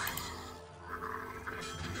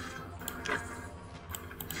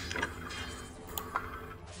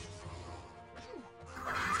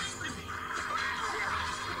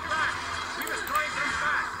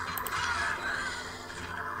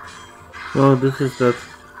 Oh, this is that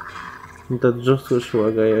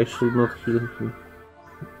Joshua guy. I should not heal him.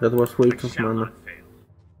 That was I waste of shall mana. not fail.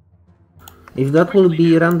 If that would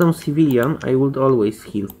be random civilian, I would always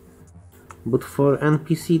heal. But for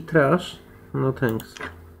NPC trash, no thanks.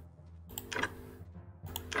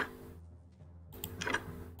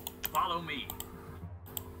 Follow me.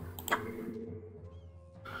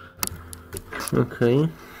 Okay.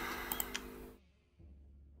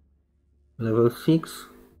 Level 6.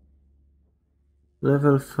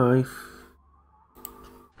 Level 5.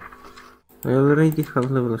 I already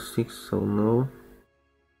have level 6, so no.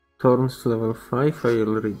 Thorns level 5, I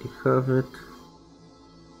already have it.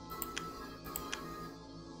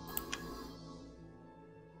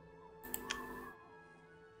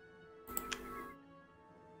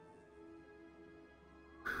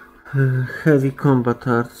 Heavy combat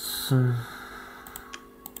arts.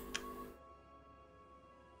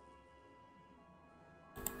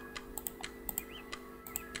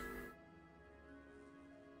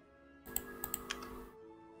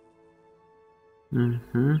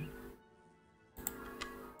 Mm-hmm.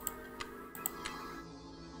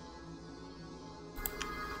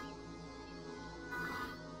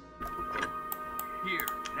 Here,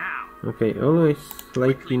 now. Okay, always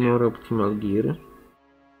slightly more optimal gear.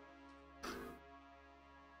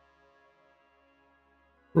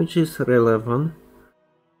 Which is relevant.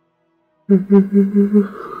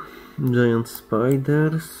 Giant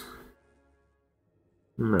spiders.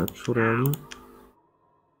 Naturally.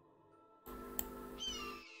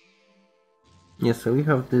 Yeah, so we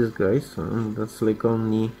have these guys, and that's like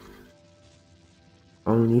only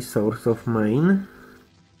source of mine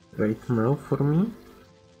right now for me.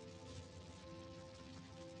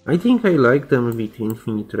 I think I like them with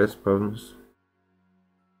infinite respawns.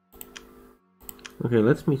 Okay,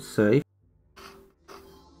 let me save.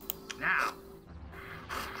 Now.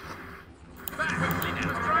 Back quickly now.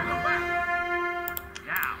 Drive them back.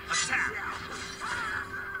 Now, attack.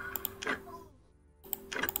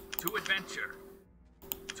 To adventure.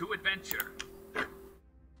 To adventure.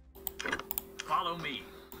 Follow me.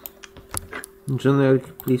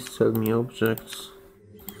 Generic, please sell me objects.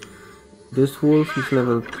 This wolf is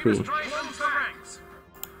level 3. Close the ranks.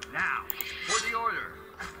 Now, for the order.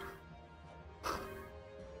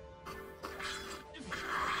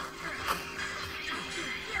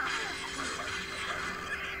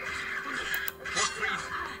 For freedom.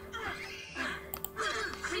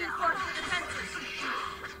 Reinforce the defenses.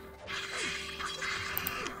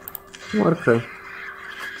 Warcry.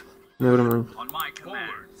 Never mind. On my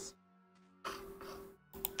commands.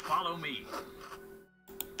 Follow me.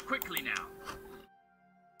 Quickly now.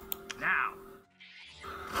 Now.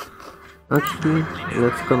 Actually,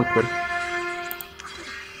 let's conquer.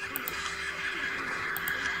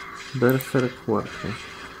 Berserk Warcry.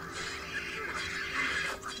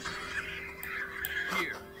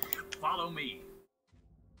 Here. Follow me.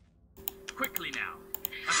 Quickly now.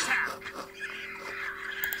 Attack.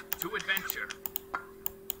 To adventure.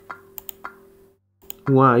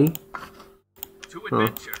 Why? To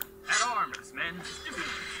adventure. At arms, men.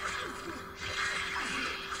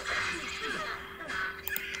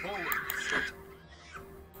 Forwards.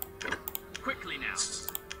 Quickly now.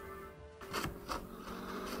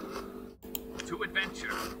 To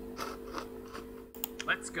adventure.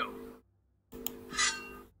 Let's go.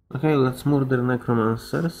 Okay, let's murder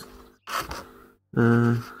necromancers.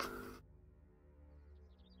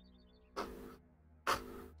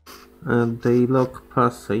 They lock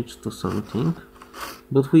passage to something,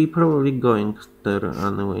 but we probably going there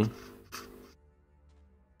anyway.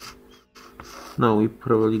 No, we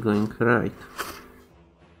probably going right.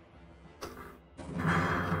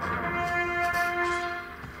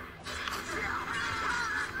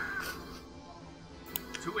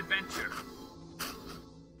 To adventure.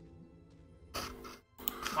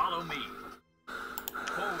 Follow me.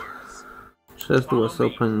 Forwards. Chest was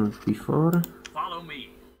open before. Follow me.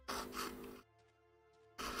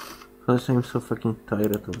 Because I'm so fucking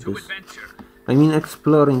tired of To this. adventure. I mean,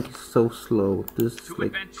 exploring is so slow. This is To like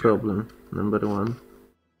adventure. problem number 1.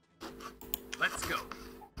 Let's go.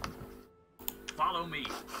 Follow me.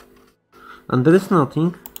 And there is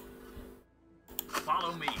nothing.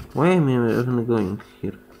 Follow me. Why am I even going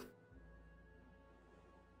here?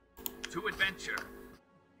 To adventure.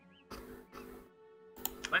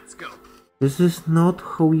 Let's go. This is not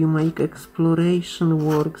how you make exploration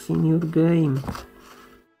works in your game.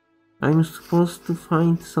 I'm supposed to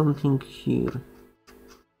find something here.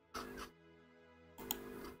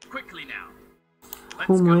 Quickly now. Let's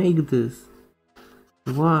Who go. made this?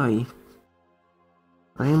 Why?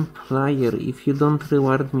 I am player. If you don't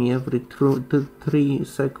reward me every 3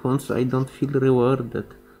 seconds, I don't feel rewarded.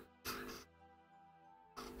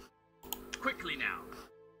 Quickly now.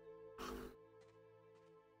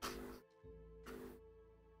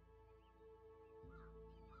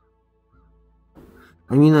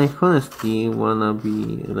 I mean, I honestly wanna be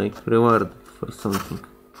like rewarded for something.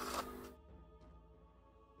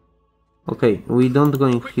 Okay, we don't go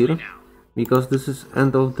in here because this is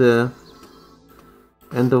end of the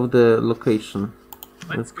location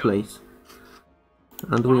place,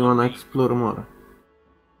 and we wanna explore more.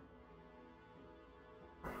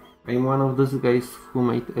 I'm one of those guys who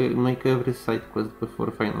make every side quest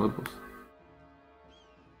before final boss.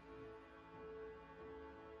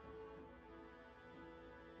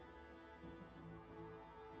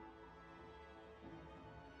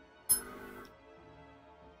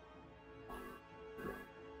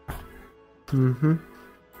 Mm-hmm.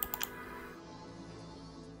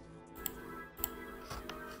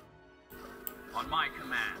 On my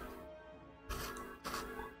command.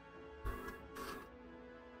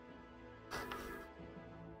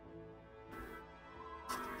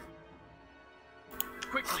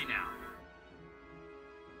 Quickly now.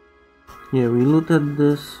 Yeah, we looted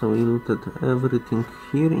this, we looted everything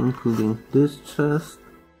here, including this chest.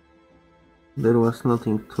 There was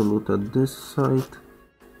nothing to loot at this side.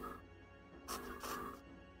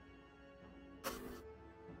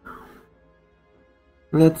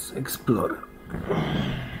 Let's explore.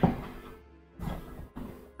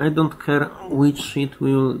 I don't care which shit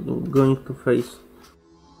we will going to face.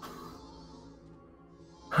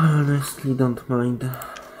 Honestly, don't mind.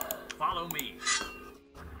 Follow me.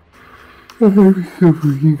 I'm so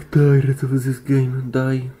freaking tired of this game.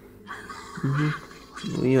 Die.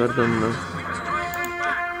 We are done now. We must drive them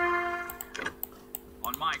back.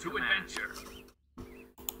 On my to adventure.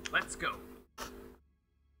 Let's go.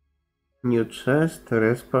 New chest,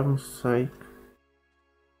 respawn site.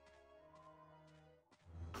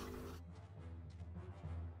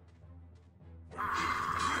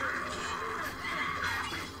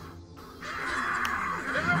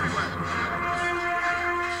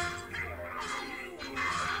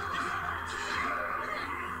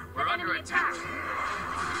 We're under attack.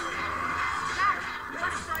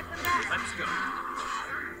 Let's drive them back. Let's go.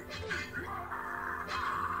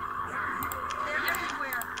 They're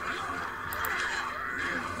everywhere.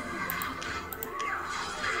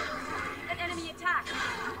 An enemy attack.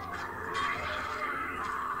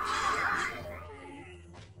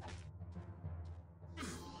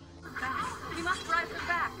 We must drive them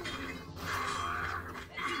back.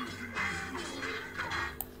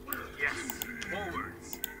 Yes. Forwards.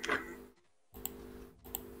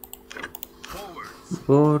 Forwards.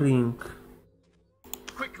 Boring.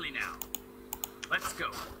 Quickly now. Let's go.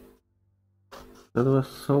 That was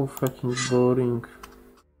so fucking boring.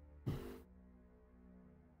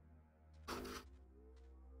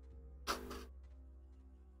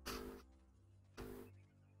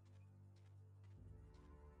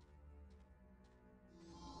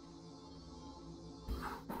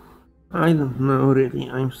 I don't know really,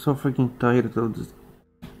 I'm so fucking tired of this.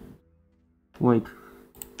 Wait.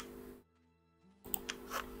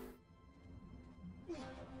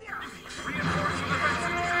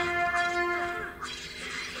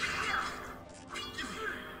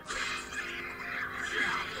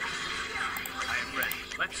 I am ready.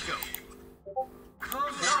 Let's go.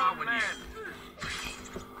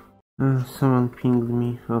 Someone pinged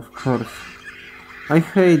me, of course. I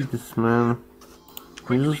hate this, man.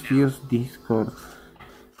 You just use Discord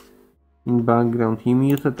in background. He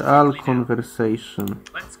muted all conversation,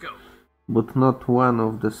 Let's go. but not one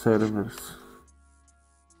of the servers.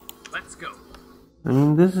 Let's go. I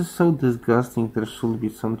mean, this is so disgusting. There should be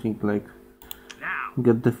something like Now.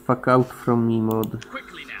 "get the fuck out from me" mode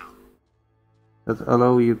Quickly now. that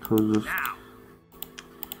allow you to just Now.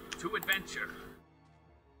 To adventure.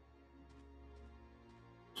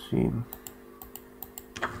 see.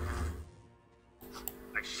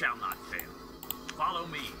 I shall not fail. Follow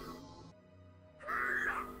me.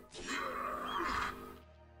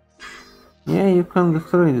 Yeah, you can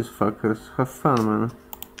destroy these fuckers. Have fun, man.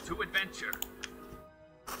 To adventure.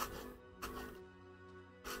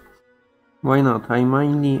 Why not?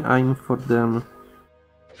 I'm for them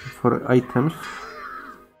for items.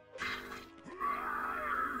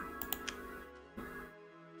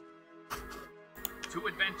 To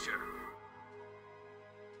adventure.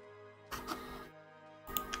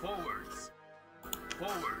 Forwards.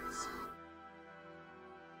 Forwards.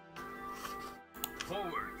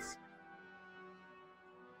 Forwards.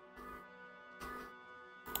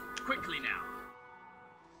 Quickly now.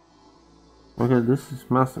 Okay, this is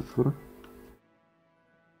massacre.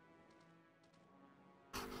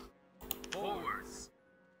 Forwards.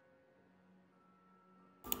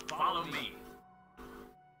 Follow me.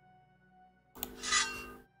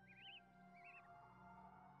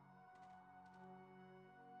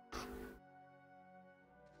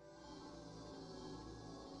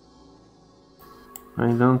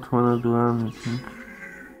 I don't wanna do anything.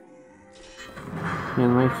 Yeah,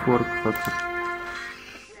 nice work, Father.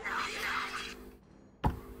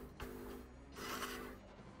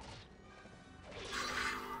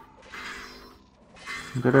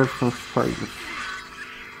 There are some spiders.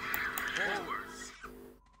 Forwards.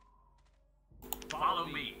 Follow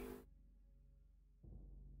me.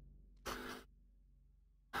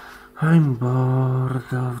 I'm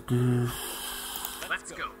bored of this.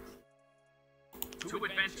 Let's go. To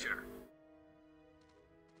adventure.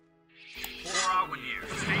 For our years.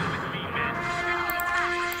 Stay with me, men.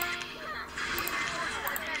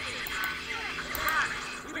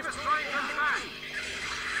 We must try and come back.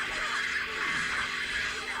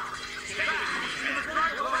 Stay with me. We must try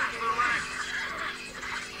to go back to the ranks.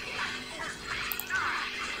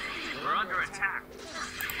 We're under attack.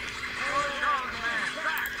 Hold on, man.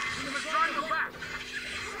 Back. We must try to go back.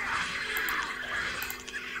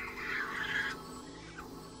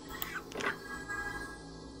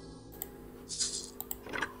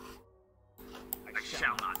 I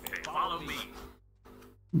shall not fail. Follow me.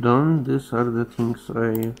 Done. These are the things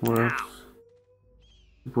I was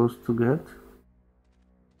supposed to get.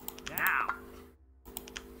 Now.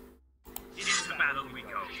 Into battle we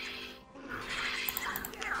go.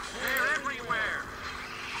 They're everywhere.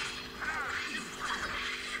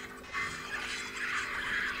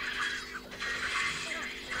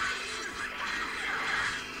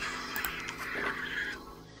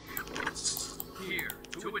 Here,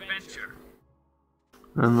 to adventure.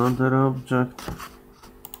 Another object.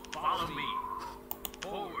 Follow me.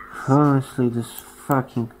 Forward. Honestly, this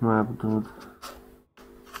fucking map, dude.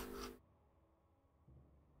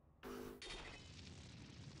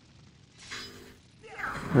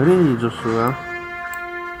 Really, Joshua?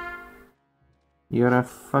 You're a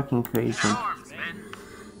fucking agent. Arms, men.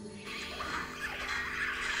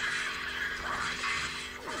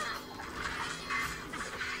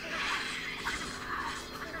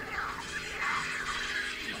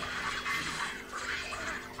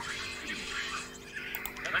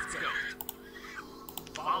 Let's go.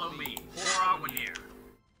 Follow me. For our near.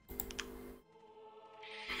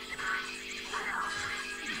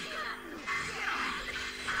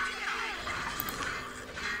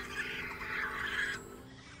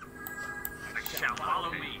 I shall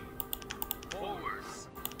follow me. Forwards.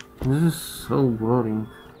 This is so boring.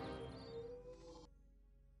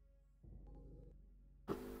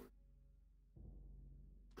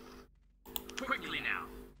 Quickly now.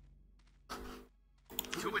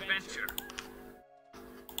 To adventure.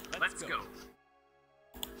 Let's go.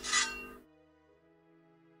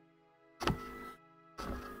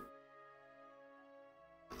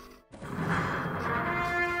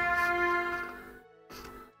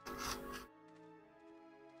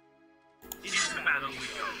 Into battle we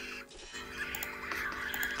go.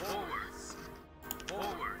 Forwards.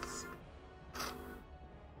 Forwards.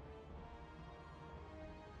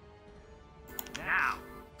 Now.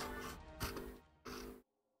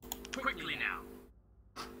 Quickly now.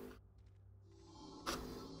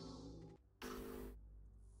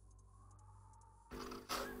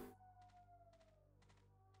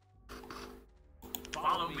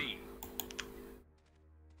 Follow me.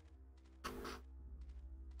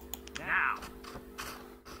 Now.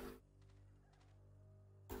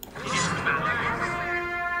 Into battle.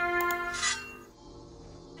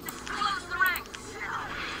 Close the ranks!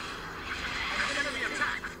 Enemy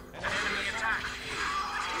attack! Enemy attack!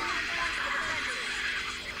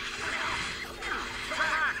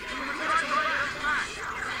 Back! You must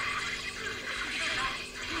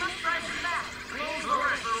drive them back! Close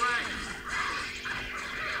the ranks!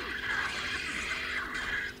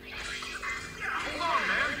 Hold on,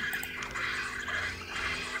 man!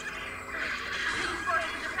 Reinforce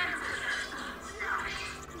the defenses!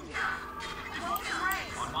 Close the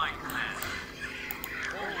ranks! On my command.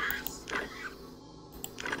 Forwards.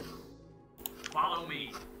 Follow me.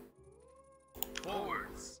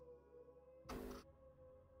 Forwards.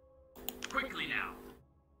 Quickly now.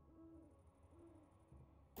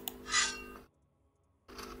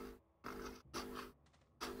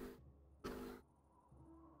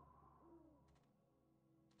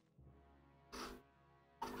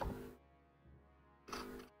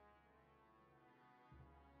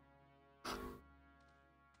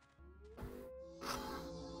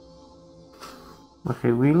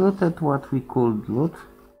 Okay, we looted what we could loot.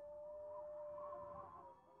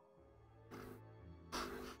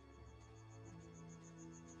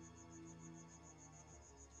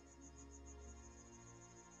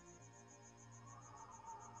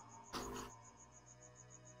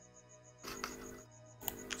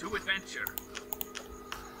 To adventure.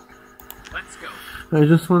 Let's go. I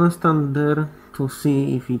just wanna stand there to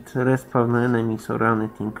see if it respawn enemies or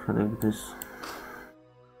anything like this.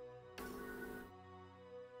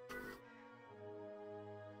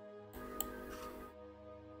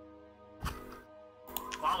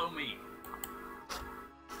 Follow me.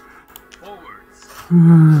 Forwards.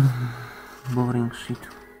 Boring shit.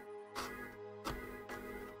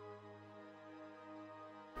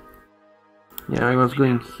 Yeah, I was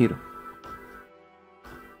going here.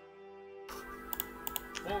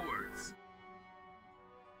 Forwards.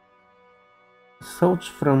 Search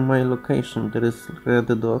from my location. There is red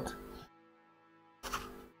dot.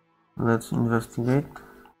 Let's investigate.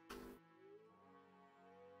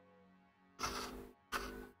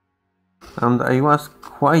 And I was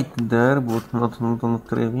quite there, but not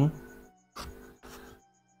really.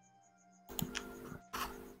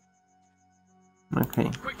 Okay.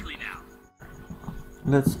 Quickly now.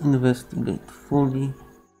 Let's investigate fully.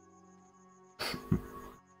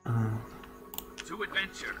 To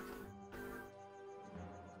adventure.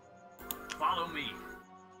 Follow me.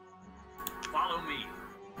 Follow me.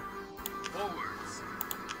 Forwards.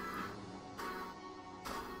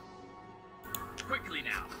 Quickly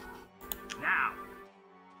now. Now.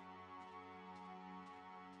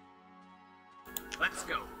 Let's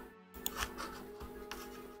go.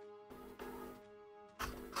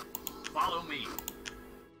 Follow me.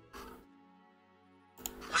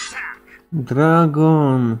 Attack.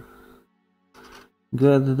 Dragon!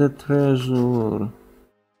 Get the treasure!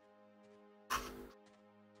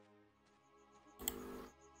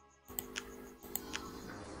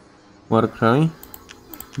 Warcry?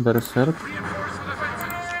 Berserk? Reinforce the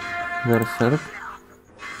defenses. Berserk?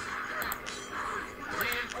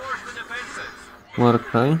 Reinforce the defenses.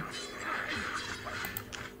 Warcry?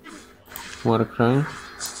 Warcry?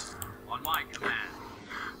 On my command.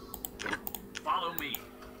 Follow me.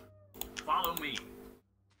 Follow me.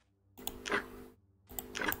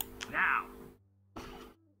 Now.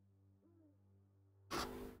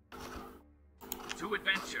 To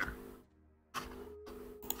adventure.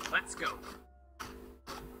 Let's go.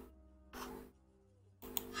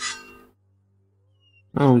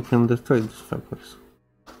 Oh, we can destroy these fuckers.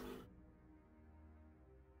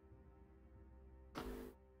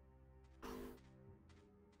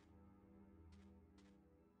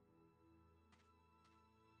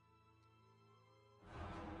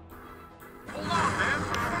 Hold on, man.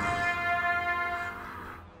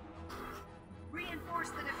 Reinforce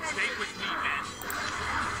the defenses. Stay with me, men.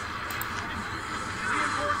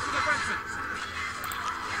 Reinforce the defenses.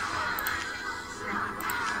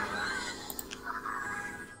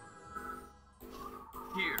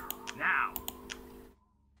 Here, now.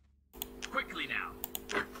 Quickly now.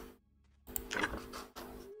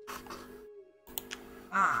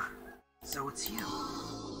 Ah, so it's you.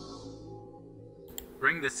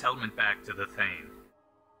 Bring this helmet back to the Thane.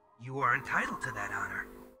 You are entitled to that honor.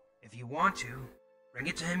 If you want to, bring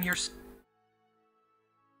it to him yourself.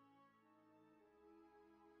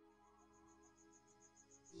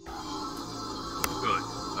 Good.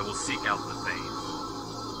 I will seek out the Thane.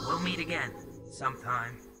 We'll meet again,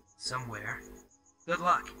 sometime, somewhere. Good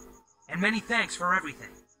luck, and many thanks for everything.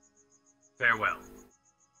 Farewell.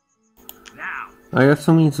 Now. I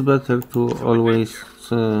assume it's better to always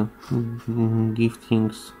give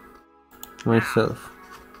things myself.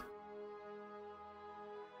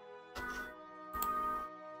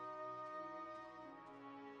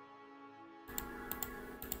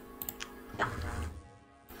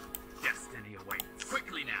 Destiny awaits.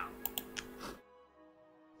 Quickly now.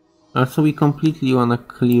 Also, we completely wanna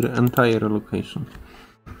clear entire location.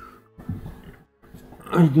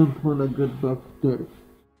 I don't wanna get back there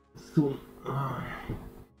soon.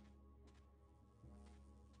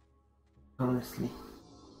 Honestly.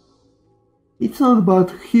 It's not bad.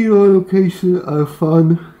 Hero locations are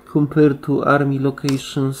fun compared to army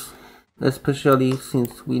locations. Especially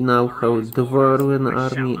since we now have the Dwarven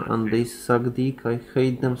army and they suck dick. I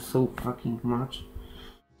hate them so fucking much.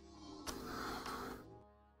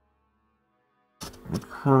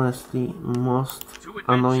 Like, honestly, most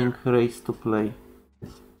annoying race to play.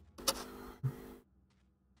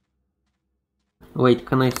 Wait,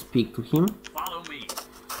 can I speak to him? Follow me.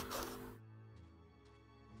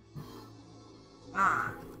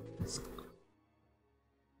 Ah,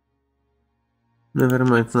 Never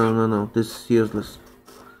mind, no, this is useless.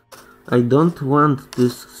 I don't want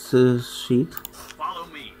this sheet. Follow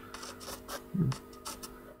me.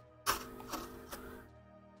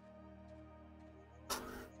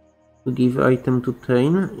 To give item to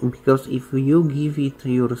Tane, because if you give it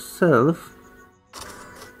yourself,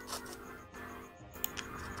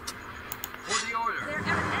 For the order.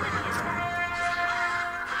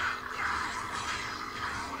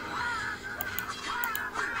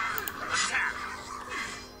 Attack.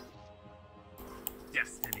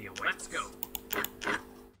 Destiny awaits. Let's go.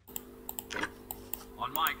 On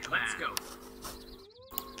my command. Let's go.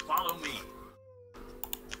 Follow me.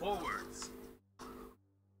 Forwards.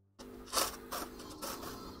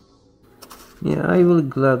 yeah, I will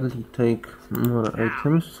gladly take more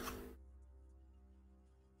items.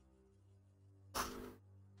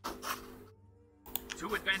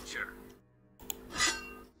 To adventure.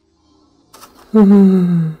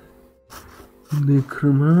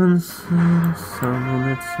 Necromancer,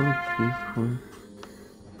 summoned some people.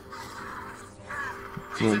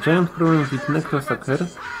 Yeah, giant problem with Necrosucker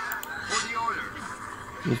For the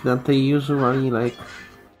order. is that they usually like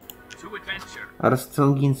To adventure. are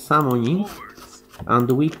strong in summoning Forwards.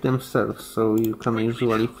 and weak themselves, so you can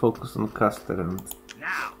usually focus on caster and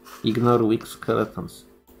Now. ignore weak skeletons.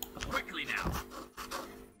 Quickly now.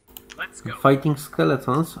 Let's go. Fighting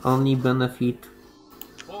skeletons only benefit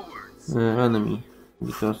Forwards. enemy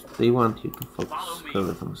because they want you to focus Follow me.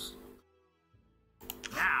 skeletons.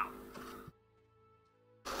 Now.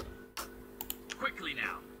 Quickly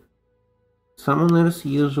now. Summoners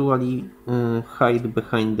usually hide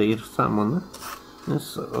behind their summons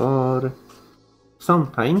or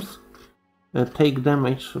sometimes take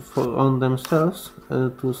damage on themselves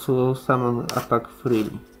to summon attack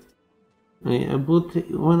freely. But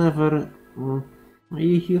whenever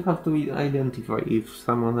you have to identify if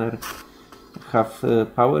summoner have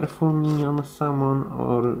powerful minion summon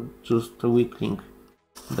or just a weakling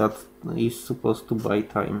that is supposed to buy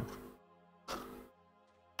time.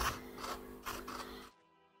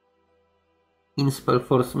 In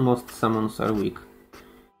Spellforce, most summons are weak.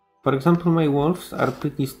 For example, my wolves are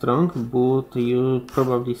pretty strong, but you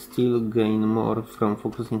probably still gain more from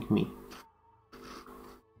focusing me.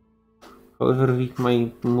 However, with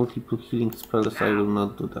my multiple healing spells, I will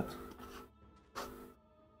not do that.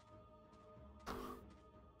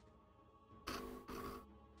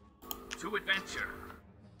 To adventure.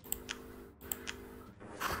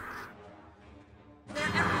 They're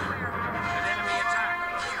everywhere. An enemy attack.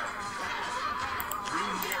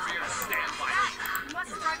 Rune warriors stand by me. You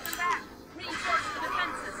must strike them back. Reinforce the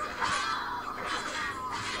defenses.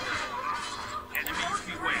 Enemies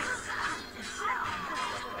beware.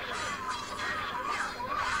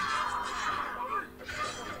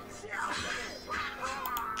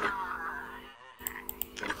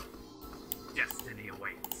 Destiny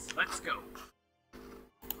awaits. Let's go.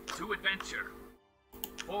 To adventure.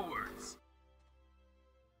 Forwards.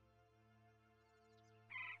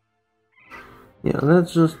 Yeah,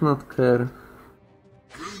 let's just not care.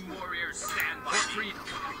 Rune warriors stand by freedom.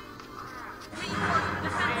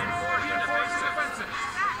 Reinforce the defenses.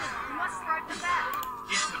 You must strike them back.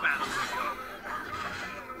 Into battle we go.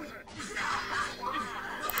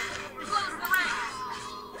 Close the ranks.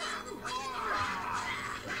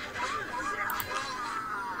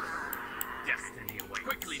 Destiny awaits.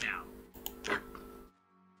 Quickly now.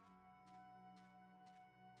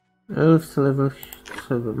 Elves level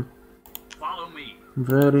 7. Follow me.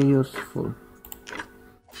 Very useful.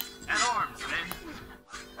 At arms, men.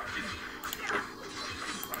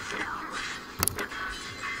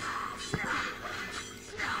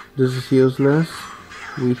 This is useless.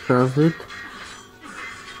 We have it.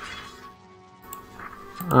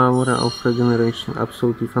 Aura of regeneration,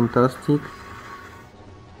 absolutely fantastic.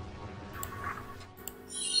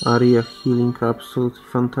 Area healing, absolutely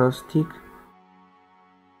fantastic.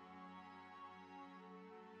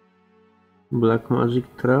 Black magic,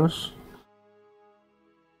 trash.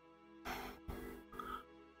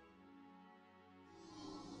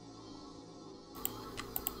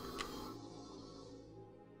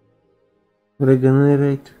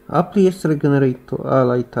 Regenerate. Please regenerate to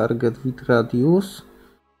ally target with radius.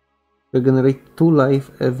 Regenerate 2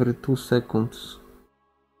 life every 2 seconds.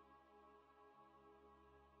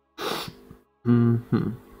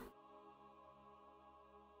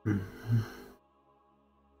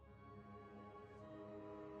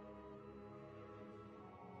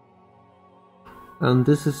 And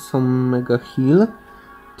this is some mega heal.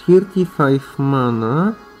 35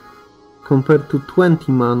 mana compared to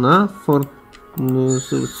 20 mana for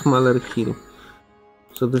smaller heal.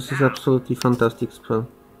 So this is absolutely fantastic spell.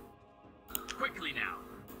 Quickly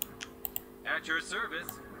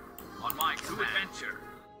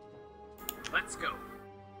Let's go.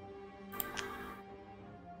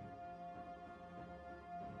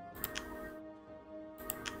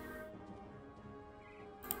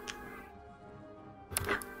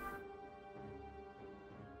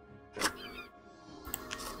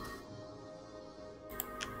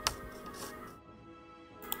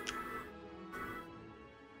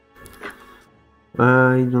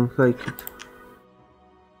 I don't like it.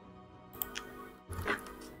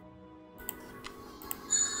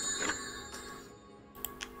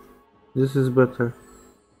 This is better.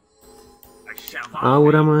 I shall follow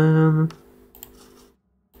Aura me. man.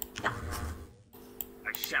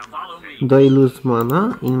 I shall follow me. Do I lose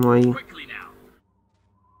mana in my... Quickly now.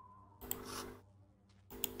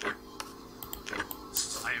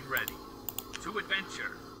 I am ready. To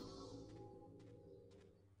adventure.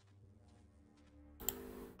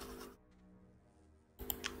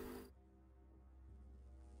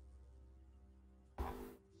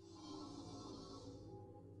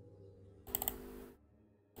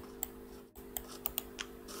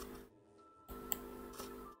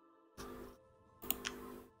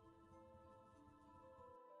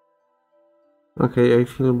 Okay, I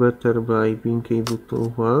feel better by being able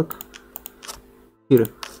to walk. Here.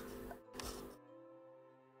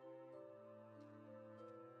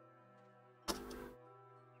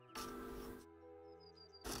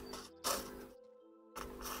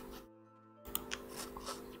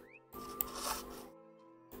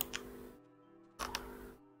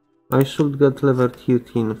 I should get level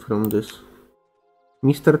 13 from this.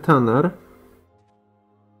 Mr. Tanner.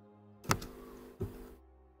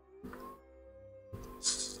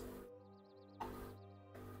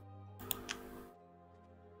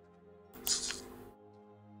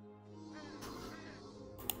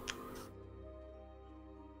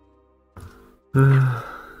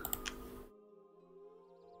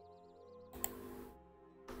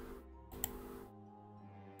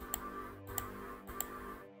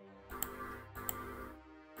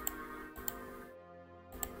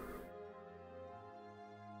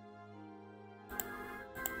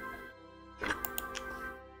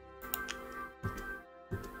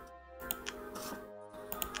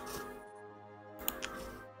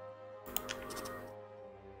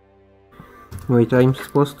 Wait, I'm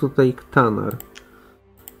supposed to take Tanner.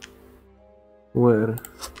 Where?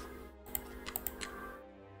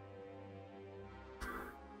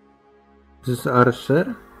 This is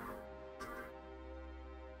Archer?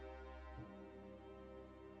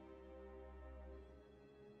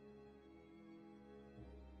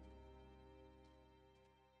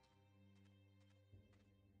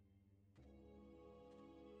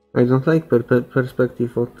 I don't like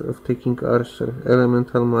perspective of taking Archer.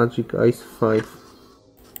 Elemental Magic Ice 5.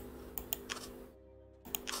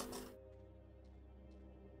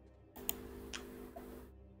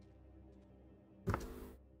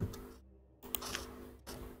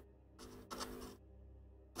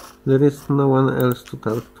 There is no one else to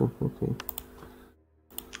talk to. Okay.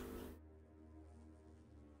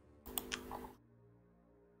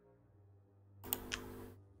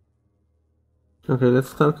 Okay,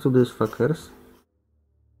 let's talk to these fuckers.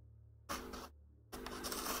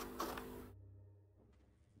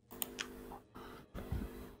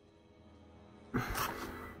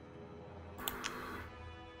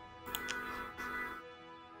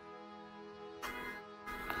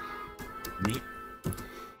 Me?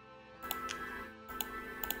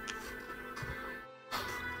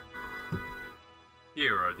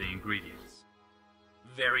 Here are the ingredients.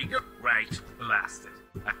 Very good. Right. Blasted.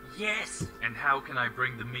 Yes! And how can I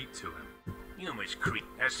bring the meat to him? You must creep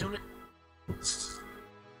as soon as...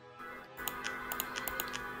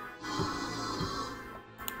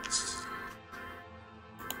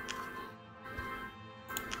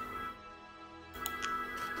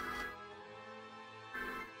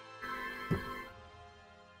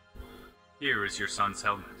 Here is your son's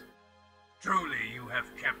helmet. Truly you have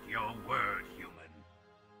kept your word, human.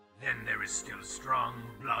 Then there is still strong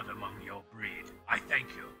blood among your breed. I thank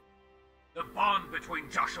you. The bond between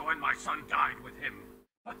Joshua and my son died with him,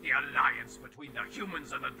 but the alliance between the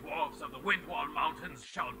humans and the dwarves of the Windwall Mountains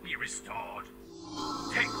shall be restored.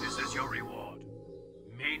 Take this as your reward.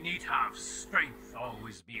 May Neethav's strength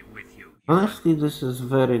always be with you. Honestly, this is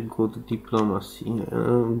very good diplomacy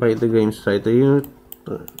by the game side.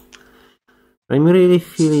 I'm really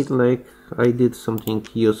feeling like I did something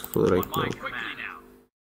useful right now.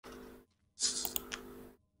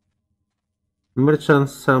 Merchant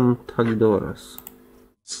Sam Talidoras.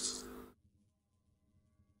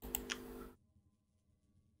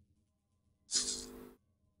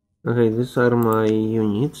 Okay, these are my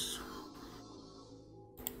units.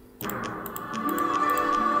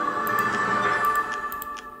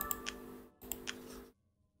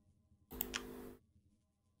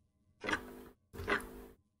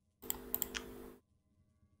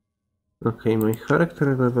 Okay, my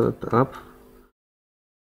character leveled up.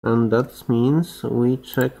 And that means we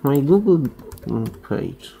check my Google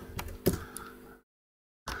page.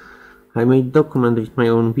 I made document with my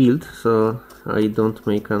own build, so I don't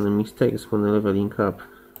make any mistakes when leveling up.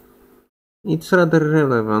 It's rather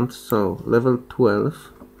relevant, so level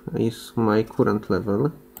 12 is my current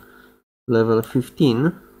level. Level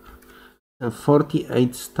 15, and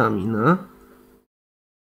 48 stamina,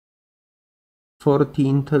 40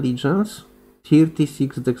 intelligence,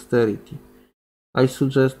 36 dexterity. I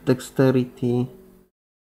suggest dexterity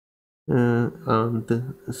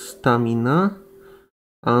and stamina,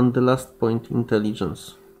 and the last point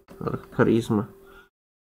intelligence or charisma.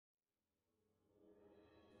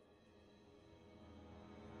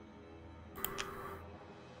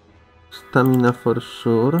 Stamina for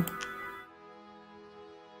sure,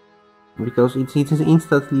 because it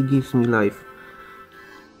instantly gives me life.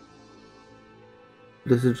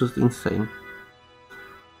 This is just insane.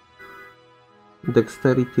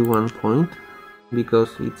 Dexterity 1 point,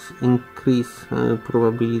 because it's increased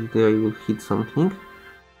probability I will hit something.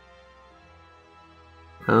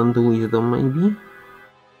 And wisdom maybe.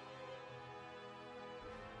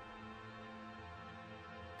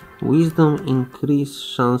 Wisdom increase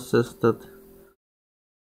chances that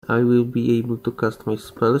I will be able to cast my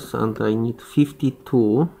spells, and I need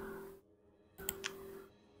 52.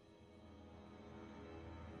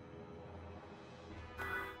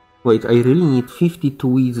 Wait, I really need 52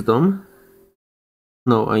 wisdom?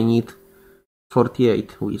 No, I need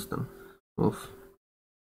 48 wisdom. Oof.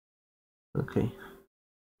 Okay.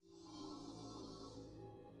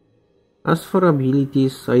 As for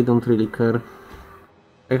abilities, I don't really care.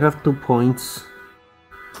 I have 2 points.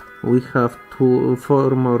 We have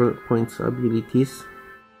 4 more points abilities,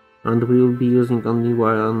 and we will be using only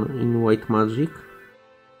one in white magic.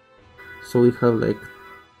 So we have like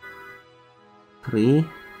 3,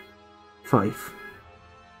 5.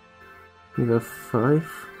 We have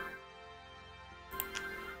 5.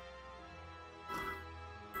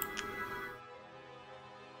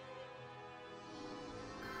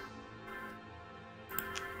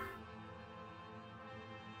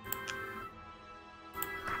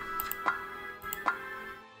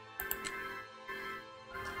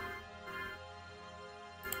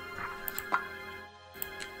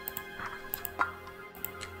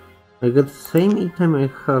 I got the same item I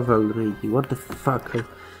have already. What the fuck?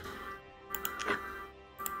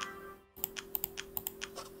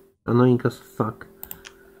 Annoying as fuck.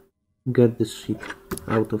 Get this shit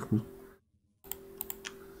out of me.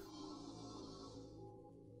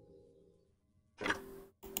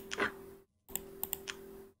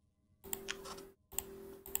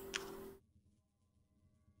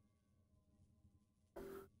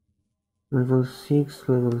 Level 6,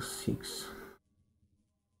 level 6.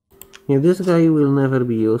 Yeah, this guy will never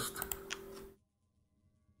be used.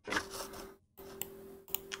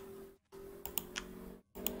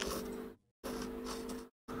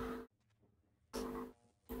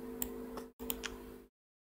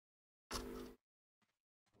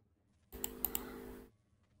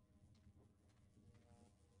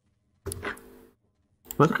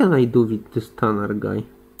 What can I do with this Tanner guy?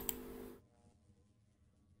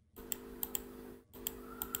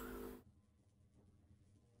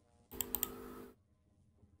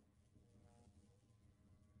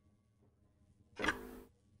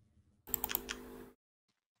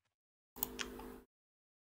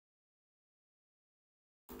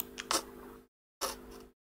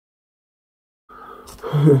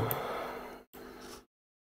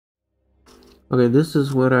 Okay, this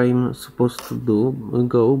is where I'm supposed to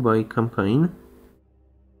go by campaign.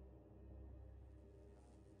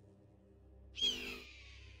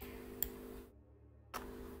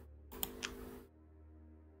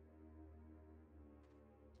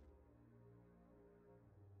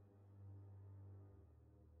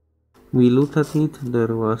 We looted it,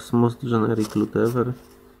 there was most generic loot ever.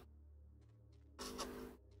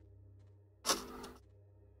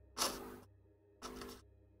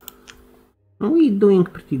 We're doing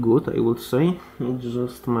pretty good, I would say. It's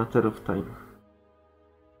just a matter of time.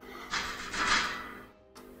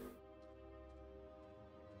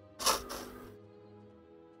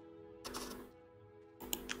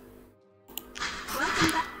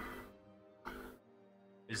 Welcome back.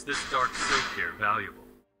 Is this dark silk here valuable?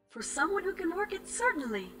 For someone who can work it,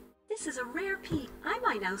 certainly. This is a rare piece. I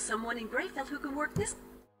might know someone in Greyfell who can work this.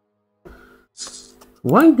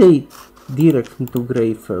 Why they direct me to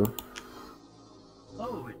Greyfell?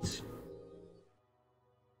 Oh, it's...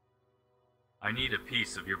 I need a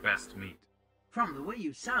piece of your best meat. From the way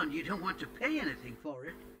you sound, you don't want to pay anything for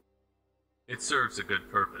it. It serves a good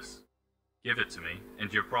purpose. Give it to me,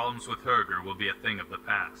 and your problems with Herger will be a thing of the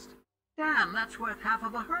past. Damn, that's worth half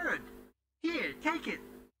of a herd. Here, take it.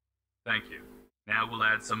 Thank you. Now we'll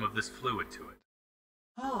add some of this fluid to it.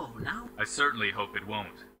 Oh, now? I certainly hope it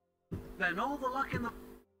won't. Then all the luck in the...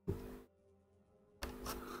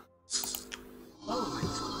 Oh,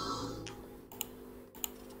 it's...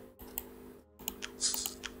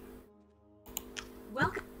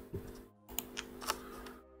 Welcome.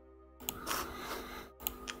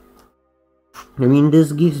 I mean,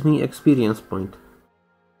 this gives me experience point.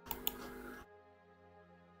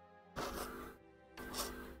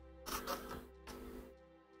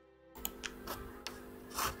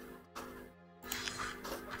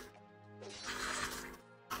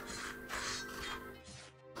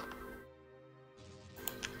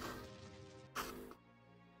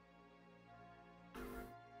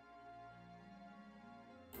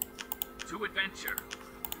 To adventure.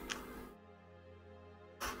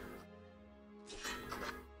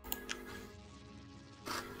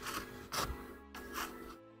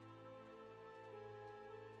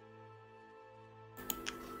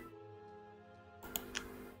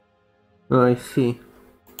 Oh, I see.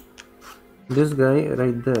 This guy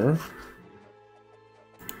right there.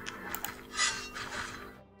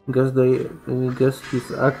 Guess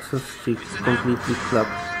his access check is completely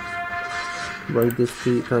clapped by these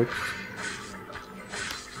three types.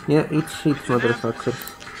 Yeah, eat shit,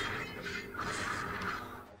 motherfuckers.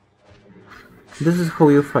 This is how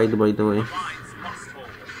you fight, by the way.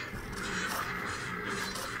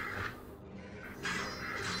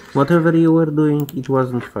 Whatever you were doing, it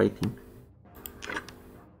wasn't fighting.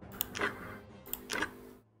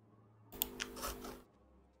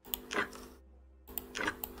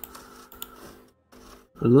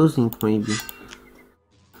 Losing, maybe.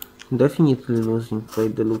 Definitely losing by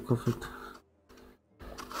the look of it.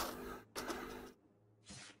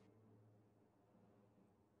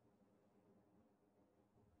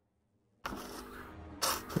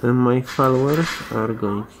 And my followers are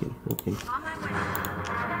going here. Okay.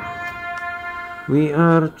 We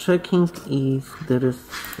are checking if there is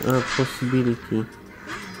a possibility.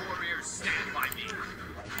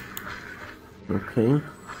 Okay.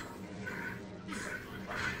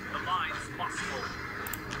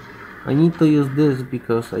 I need to use this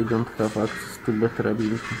because I don't have access to better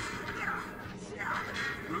ability.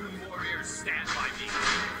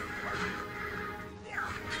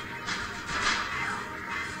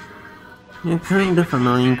 Yeah, kind of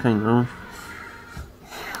annoying, I know.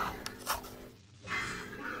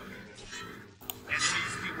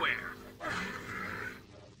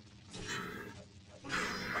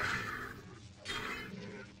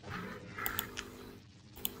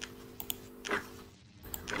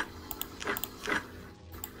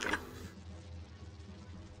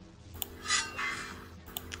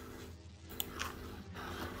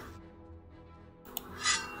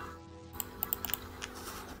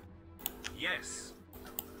 Yes.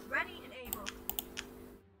 Ready and able.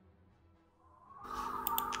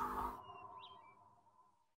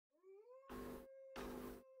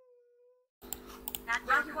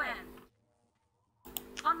 Right away.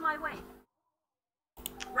 On my way.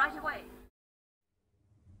 Right away.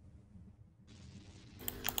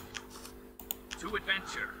 To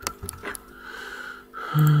adventure.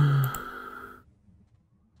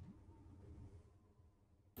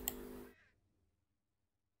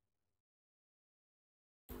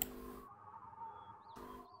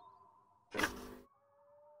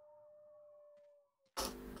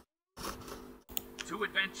 To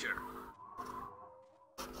adventure.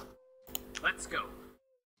 Let's go.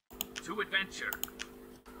 To adventure.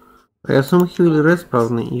 I assume he will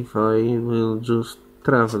respawn if I will just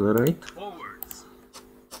travel, right? Forwards.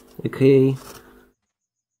 Okay.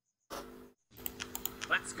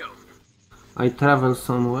 Let's go. I travel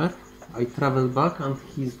somewhere, I travel back, and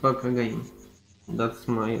he's back again. That's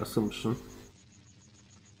my assumption.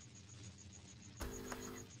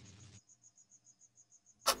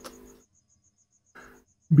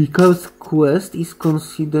 Because quest is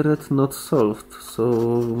considered not solved,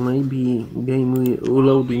 so maybe game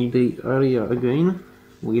loading the area again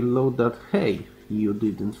will load that, hey, you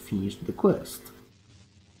didn't finish the quest.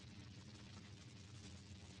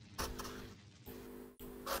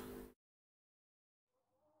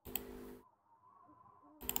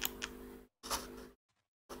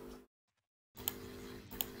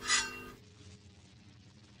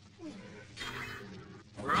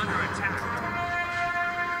 We're under attack.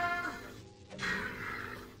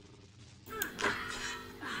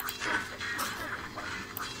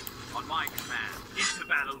 On my command, into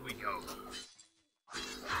battle we go.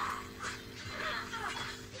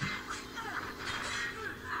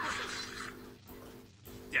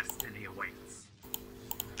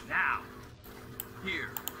 Here,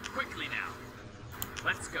 quickly now.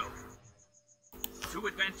 Let's go. To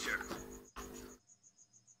adventure.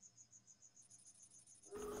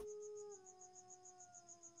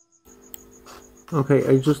 Okay,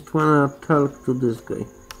 I just wanna talk to this guy.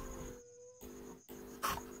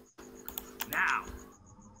 Now.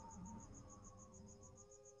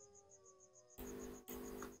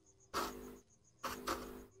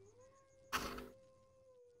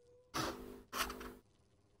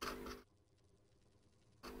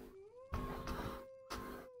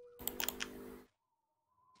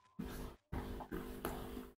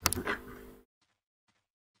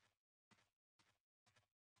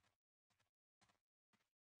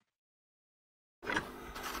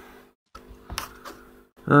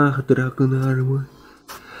 Ah, dragon armor.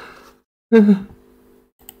 To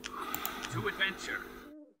adventure.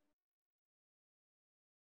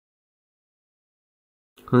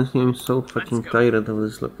 Honestly, I'm so fucking tired of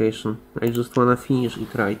this location. I just wanna finish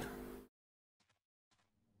it right.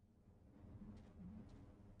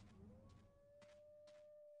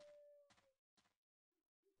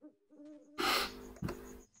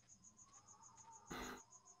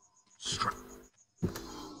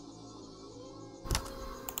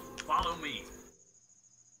 Follow me.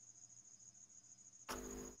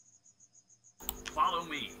 Follow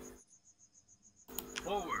me.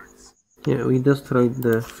 Forwards. Yeah, we destroyed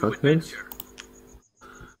the To fuckers. adventure.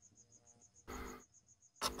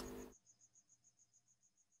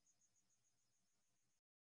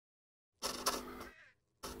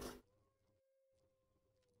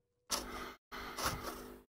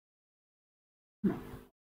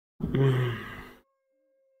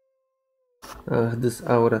 This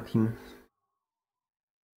Aura team.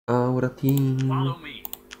 Aura team. Follow me.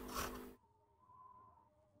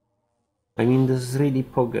 I mean, this is really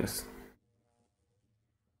poggers.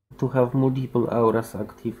 To have multiple auras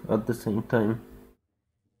active at the same time.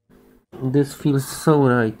 This feels so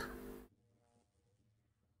right.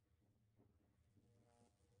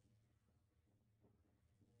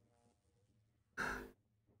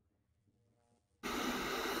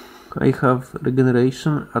 I have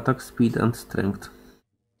regeneration, attack speed and strength.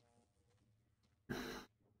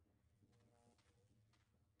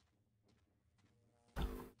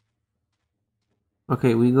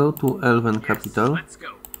 Okay, we go to Elven capital. Let's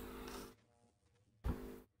go.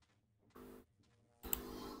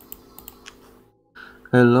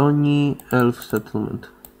 Eloni Elf settlement.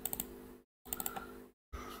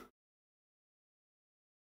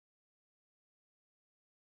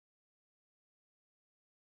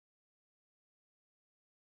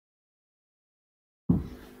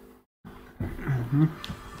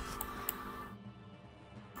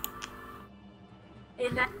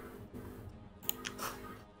 In that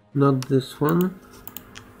Not this one.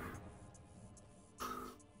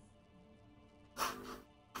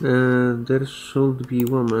 There should be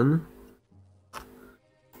woman.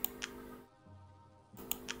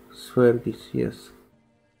 Swear this, yes.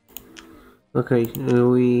 Okay,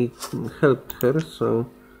 we helped her, so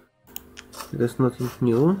there's nothing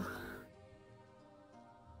new.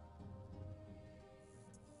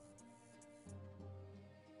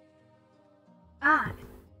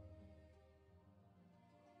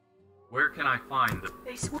 Where can I find the...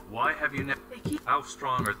 they sw- Why have you never... they keep How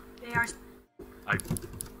strong are... they are I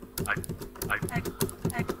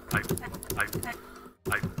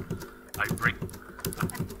bring...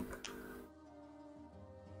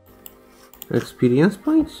 Experience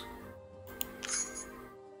points?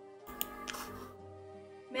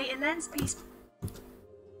 may a lens piece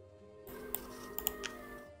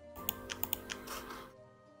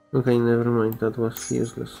Okay, never mind, that was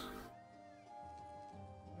useless.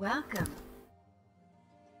 welcome.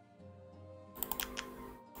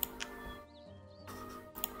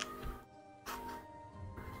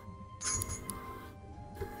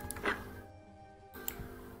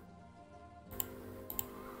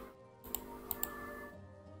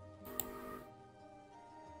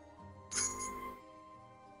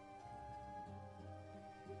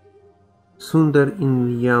 Sunder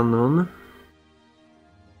in Lianon.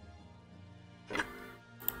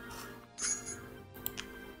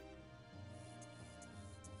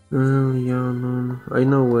 Lianon. I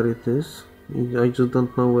know where it is. I just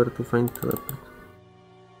don't know where to find teleport.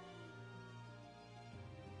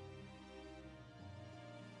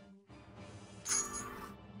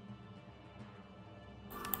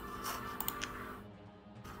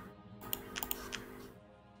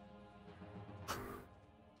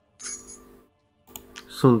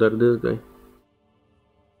 Sunder, this guy.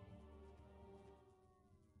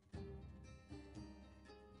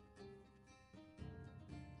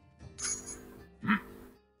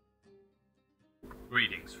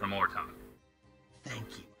 Greetings from Orton.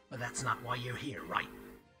 Thank you, but that's not why you're here, right?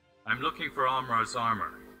 I'm looking for Amra's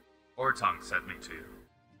armor. Orton sent me to you.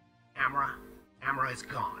 Amra? Amra is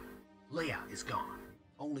gone. Leia is gone.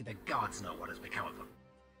 Only the gods know what has become of him.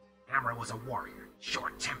 Amra was a warrior,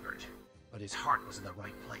 short-tempered, but his heart was in the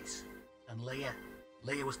right place. And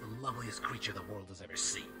Leia was the loveliest creature the world has ever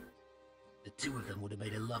seen. The two of them would have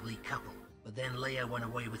made a lovely couple, but then Leia went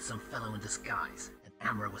away with some fellow in disguise, and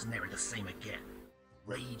Amra was never the same again.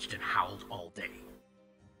 Raged and howled all day.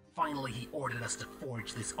 Finally, he ordered us to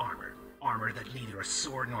forge this armor that neither a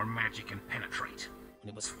sword nor magic can penetrate. When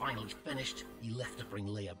it was finally finished, he left to bring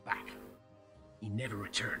Leia back. He never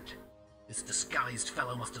returned. This disguised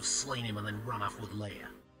fellow must have slain him and then run off with Leia.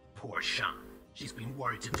 Poor Shan. She's been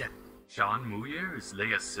worried to death. Shan Muir is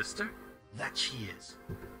Leia's sister? That she is.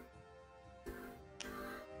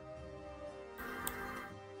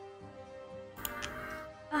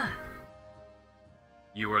 Ah,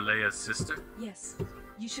 You were Leia's sister? yes.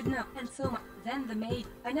 You should know. And so, then the maid,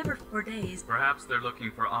 I never for days. Perhaps they're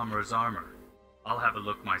looking for Amra's armor. I'll have a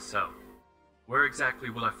look myself. Where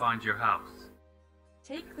exactly will I find your house?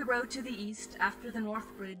 Take the road to the east after the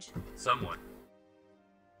North Bridge. Someone.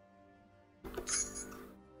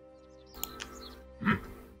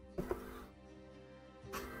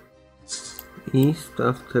 East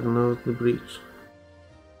after North Bridge.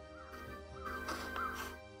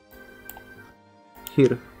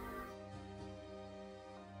 Here.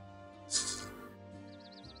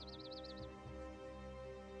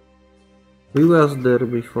 We was there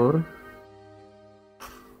before.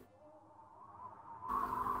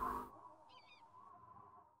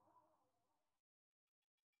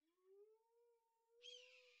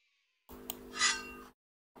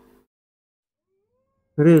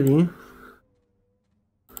 Really?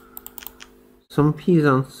 Some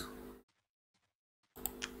peasants.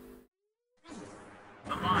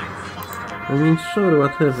 I mean, sure,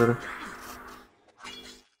 whatever.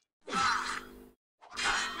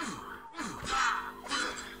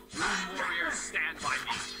 Warriors, stand by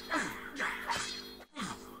me.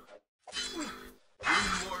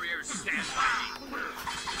 Warriors, stand by me.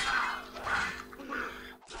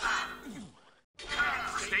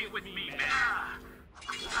 Stay with me, man.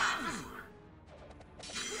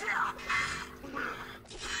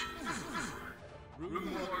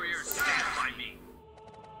 Rune warriors, stand by me.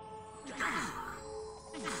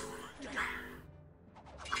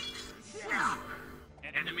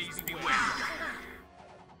 Enemies beware.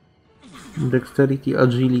 Dexterity,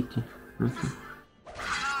 agility.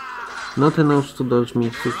 Not enough to dodge me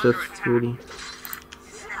successfully.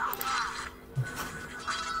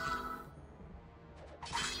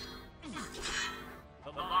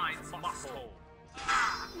 The lines must hold.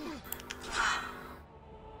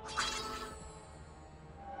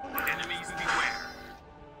 Enemies beware.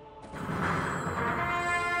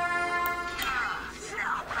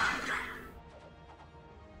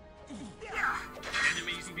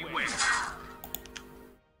 Enemies beware.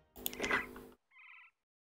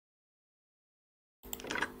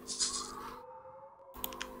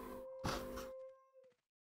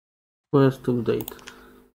 Quest update.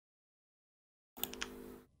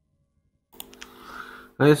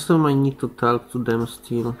 I assume I need to talk to them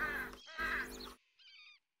still.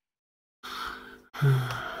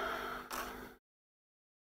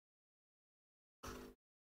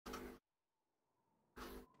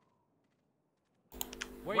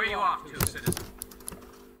 Where you off to, citizen?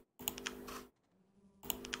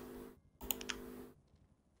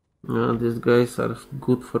 No, these guys are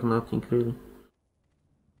good for nothing, really.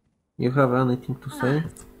 You have anything to say?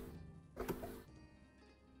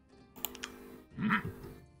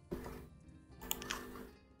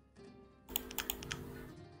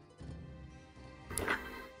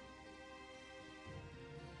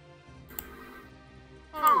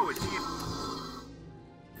 Oh, it's you.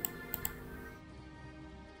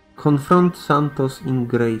 Confront Santos in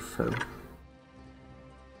Greyfell.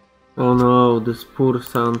 Oh no, this poor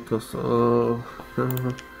Santos. Oh.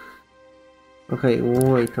 Okay,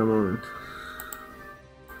 wait a moment.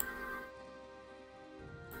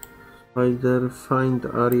 Spider, find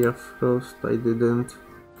Arya Frost. I didn't.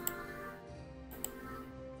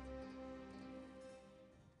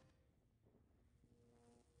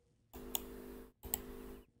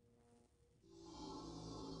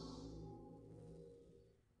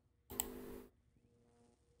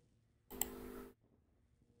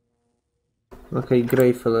 Okay,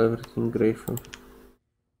 Greyfell, everything Greyfell.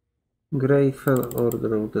 Greyfell,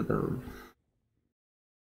 Order of the Dawn.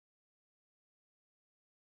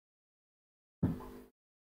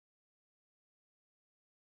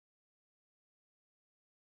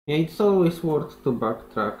 Yeah, it's always worth to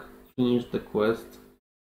backtrack, finish the quest,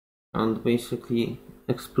 and basically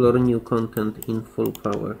explore new content in full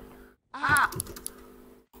power.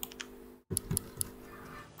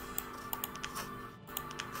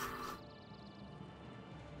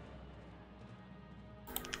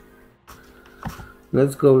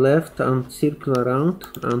 Let's go left and circle around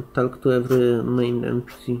and talk to every main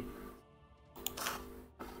NPC.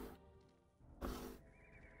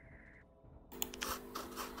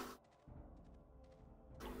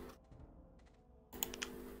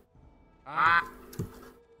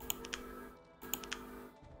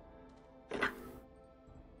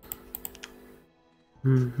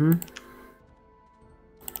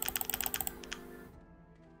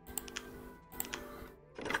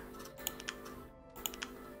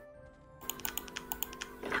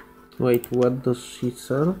 Wait, what does she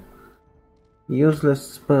sell?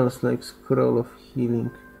 Useless spells like Scroll of Healing.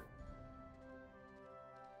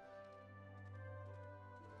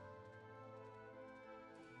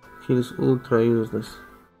 Feels ultra useless.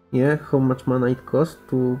 Yeah, how much mana it costs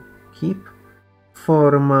to keep?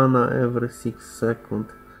 4 mana every 6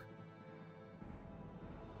 seconds.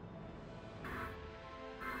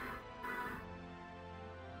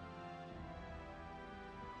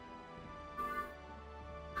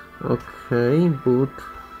 Okay, but...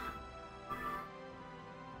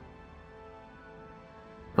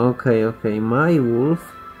 Okay, my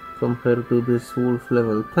wolf, compared to this wolf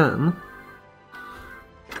level 10,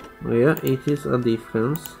 yeah, it is a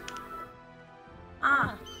difference.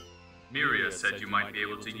 Miria said you might be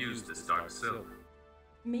able to use this dark silk.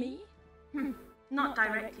 Me? Not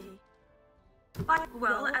directly. But,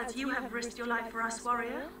 well, as you have risked your life for us,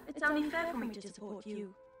 warrior, it's only fair for me to support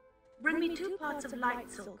you. Bring me 2 parts of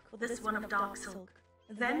light silk for this one of dark silk.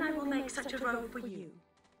 Then I will make such a robe for you.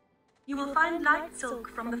 You will find light silk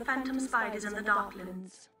from the phantom spiders in the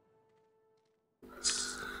Darklands.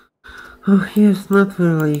 Oh yes, not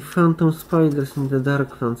really. Phantom spiders in the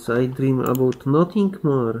Darklands. I dream about nothing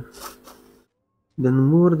more than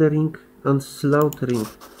murdering and slaughtering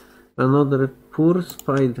another poor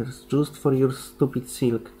spiders just for your stupid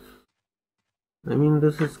silk. I mean,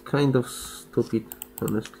 this is kind of stupid,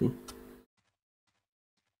 honestly.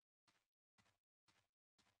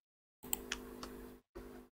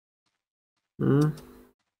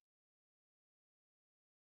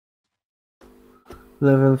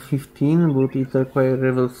 Level 15, but it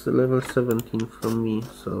requires level 17 from me,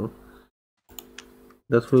 so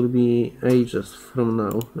that will be ages from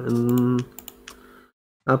now, and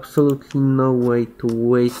absolutely no way to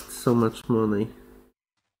waste so much money.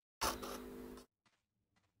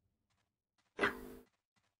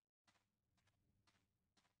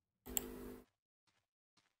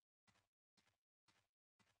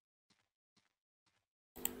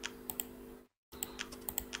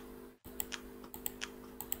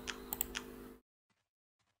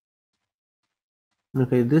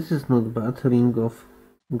 Okay, this is not bad. Ring of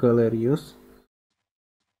Galerius.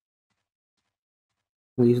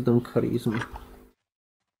 Wisdom, Charisma.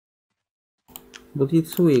 But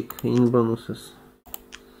it's weak in bonuses.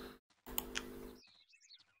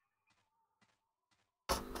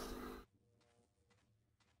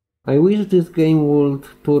 I wish this game would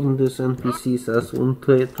turn these NPCs as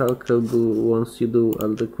untalkable once you do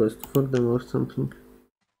all the quests for them or something.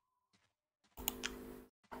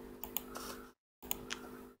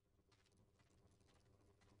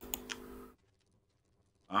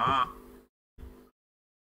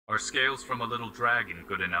 Are scales from a little dragon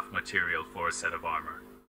good enough material for a set of armor?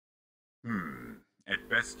 At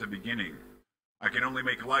best a beginning. I can only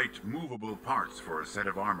make light, movable parts for a set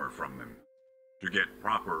of armor from them. To get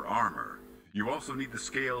proper armor, you also need the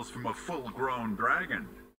scales from a full-grown dragon,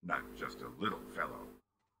 not just a little fellow.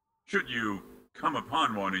 Should you come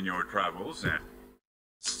upon one in your travels,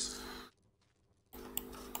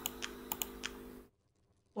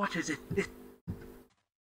 What is it?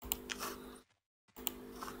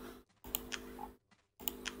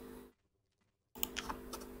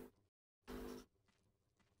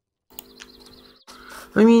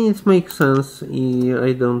 I mean, it makes sense.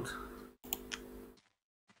 I don't...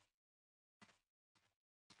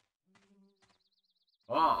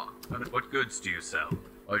 And what goods do you sell?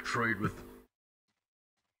 I trade with...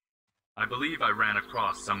 I believe I ran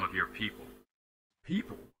across some of your people.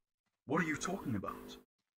 People? What are you talking about?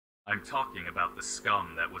 I'm talking about the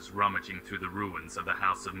scum that was rummaging through the ruins of the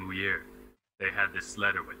House of Muir. They had this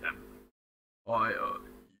letter with them.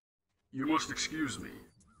 You must excuse me.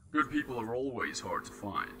 Good people are always hard to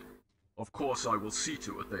find. Of course I will see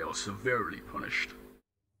to it they are severely punished.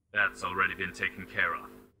 That's already been taken care of.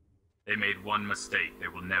 They made one mistake they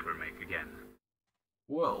will never make again.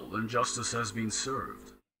 Well, then justice has been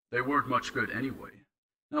served. They weren't much good anyway.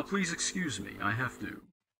 Now please excuse me, I have to.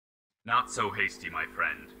 Not so hasty, my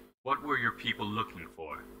friend. What were your people looking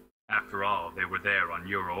for? After all, they were there on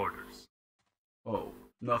your orders. Oh,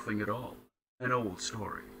 nothing at all. An old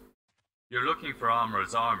story. You're looking for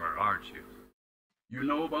Amra's armor, aren't you? You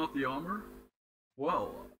know about the armor?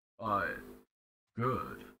 Well,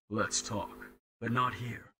 Good. Let's talk. But not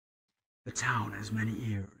here. The town has many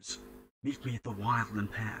ears. Meet me at the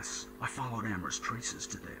Wildland Pass. I followed Amra's traces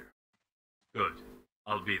to there. Good.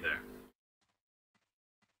 I'll be there.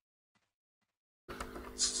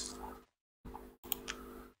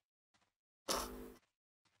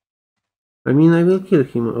 I mean, I will kill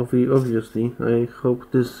him, obviously. I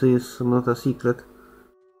hope this is not a secret.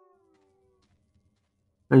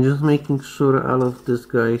 I'm just making sure all of these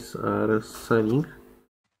guys are selling.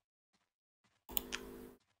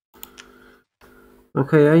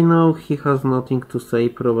 Okay, I know he has nothing to say,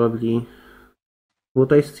 probably.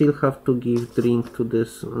 But I still have to give drink to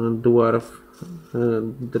this dwarf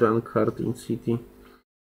drunkard in city.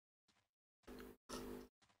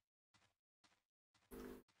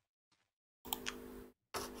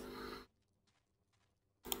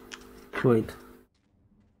 Wait.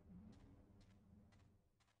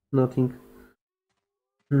 Nothing.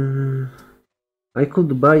 I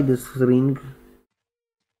could buy this ring.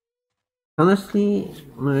 Honestly,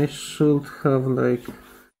 I should have like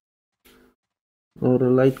or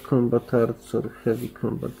light combat arts or heavy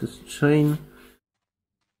combat. This chain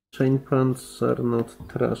pants are not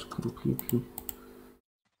trash completely.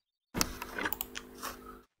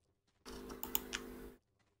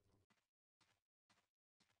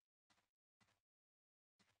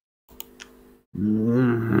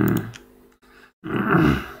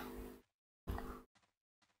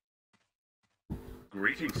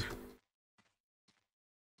 Greetings.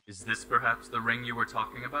 Is this perhaps the ring you were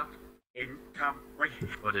talking about?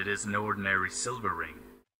 But it is an ordinary silver ring.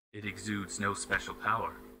 It exudes no special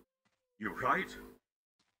power. You're right.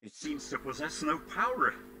 It seems to possess no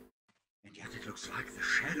power. And yet it looks like the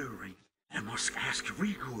Shadow Ring. I must ask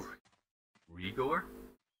Rigor. Rigor?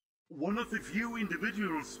 One of the few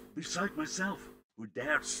individuals, beside myself, who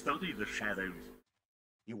dared study the shadows.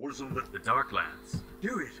 He was on the Darklands.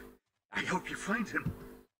 Do it. I hope you find him.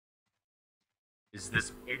 Is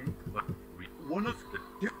this one of the...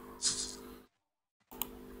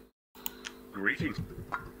 Greetings.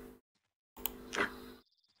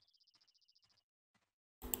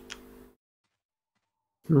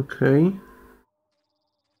 Okay.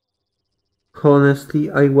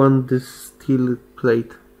 Honestly, I want this steel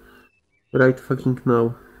plate. Right fucking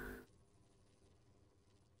now.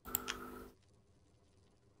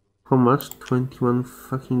 How much? 21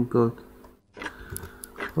 fucking gold.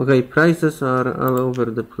 Okay, prices are all over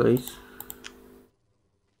the place.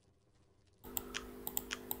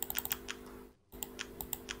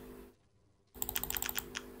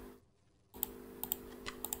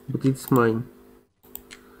 But it's mine.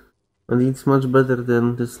 And it's much better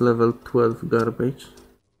than this level 12 garbage.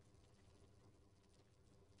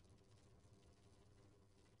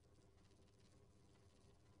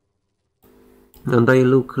 And I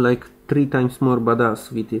look like 3 times more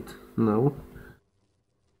badass with it now.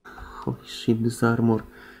 Holy shit, this armor.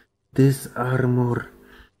 This armor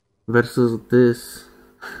versus this.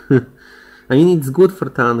 I mean, it's good for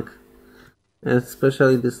tank.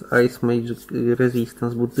 Especially this ice mage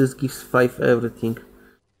resistance, but this gives 5 everything.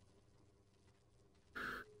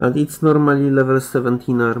 And it's normally level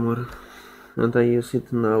 17 armor. And I use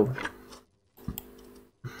it now.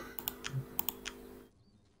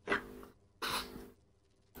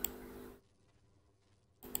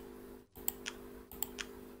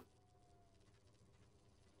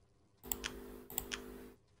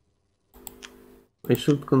 I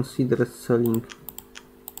should consider selling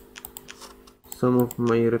some of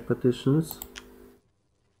my repetitions.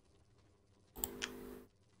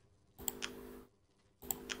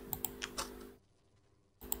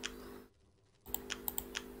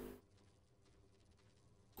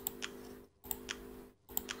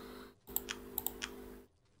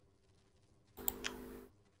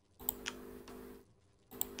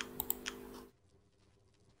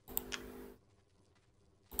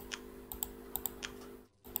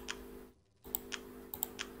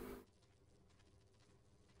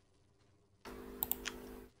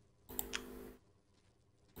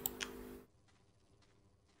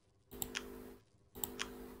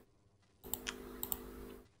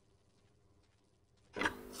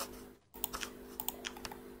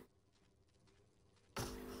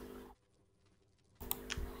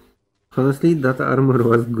 Honestly, that armor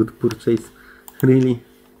was good purchase. Really.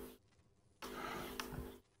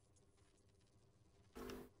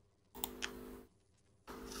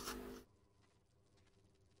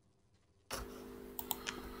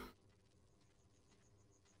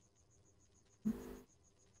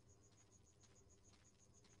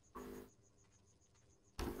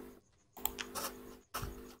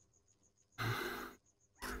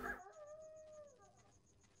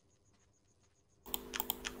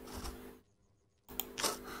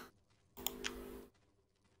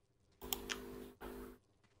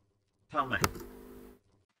 Tell me.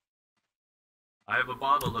 I have a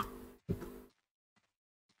bottle of...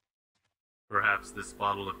 Perhaps this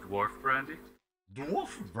bottle of dwarf brandy?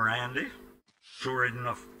 Dwarf brandy? Sure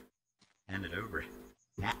enough. Hand it over.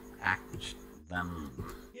 Then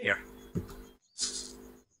here.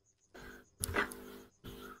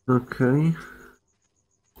 Okay.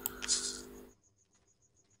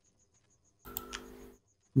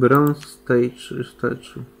 Bronze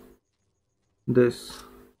statue. This.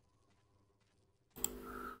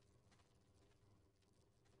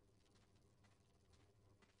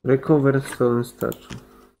 Recover stolen statue.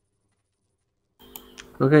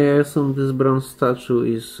 Okay, I assume this bronze statue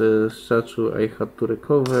is a statue I had to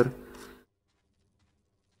recover.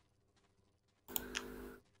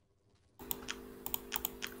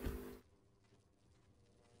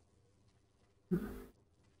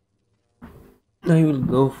 I will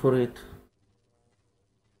go for it.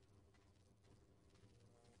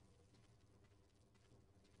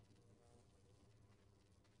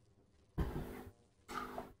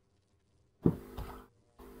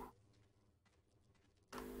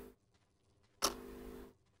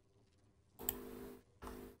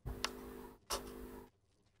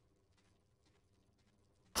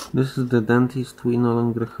 This is the dentist we no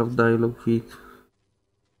longer have dialogue with.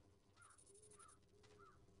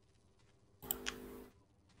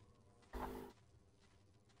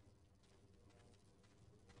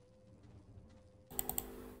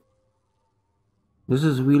 This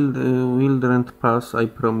is Wildrent Pass I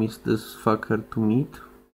promised this fucker to meet.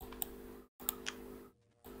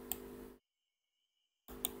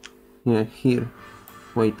 Yeah, here.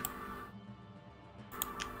 Wait.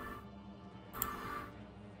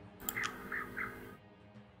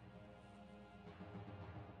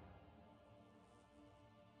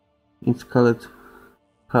 It's called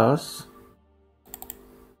Pass.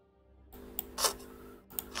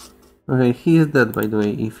 Okay, he is dead by the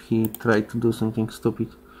way if he tried to do something stupid.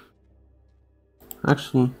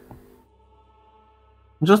 Actually,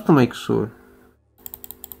 just to make sure.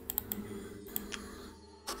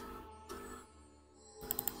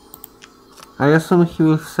 I assume he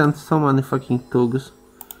will send so many fucking thugs.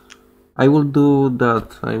 I will do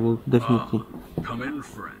that, I will definitely. Come in,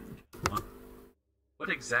 friend. What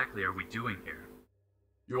exactly are we doing here?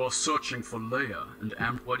 You are searching for Leia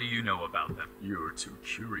and What do you know about them? You're too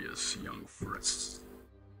curious, young friend. Stand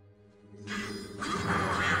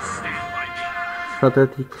by me.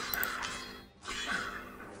 Pathetic.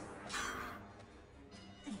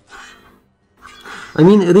 I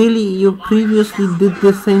mean, really, you previously did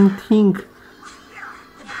the same thing.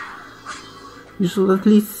 You should at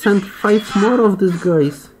least send 5 more of these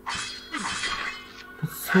guys.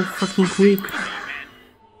 That's so fucking weak.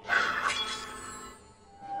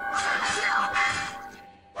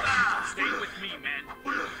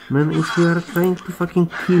 Man, if you are trying to fucking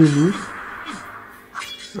kill me,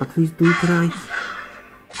 at least do it right.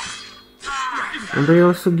 And I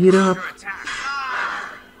also gear up.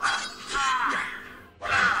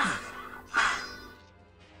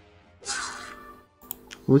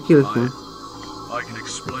 We killed him. I can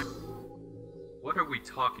explain. What are we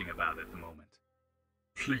talking about at the moment?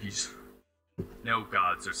 Please. No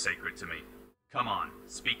gods are sacred to me. Come on,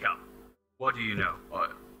 speak up. What do you know?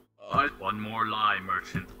 One more lie,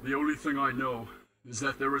 merchant. The only thing I know is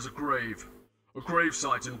that there is a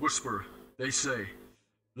gravesite in Whisper, they say.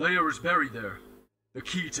 Leia is buried there. The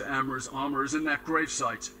key to Amra's armor is in that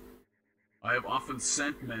gravesite. I have often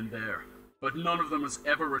sent men there, but none of them has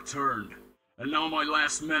ever returned. And now my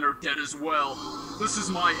last men are dead as well. This is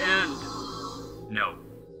my end. No,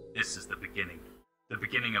 this is the beginning. The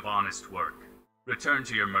beginning of honest work. Return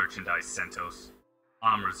to your merchandise, Centos.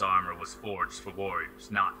 Amra's armor was forged for warriors,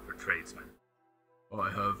 not for tradesmen. I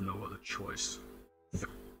have no other choice.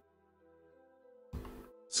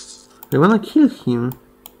 I wanna kill him.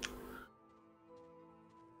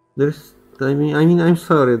 I mean, I'm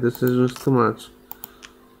sorry, this is just too much.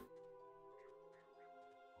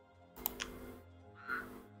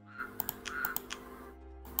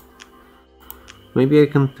 Maybe I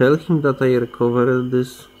can tell him that I recovered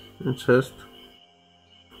this chest.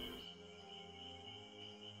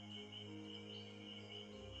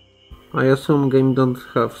 I assume game don't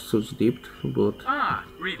have such depth, but... Ah,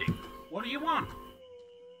 reading. What do you want?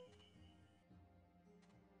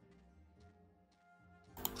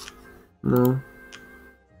 No.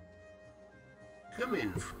 Come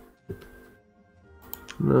in.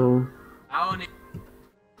 No.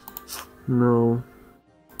 No.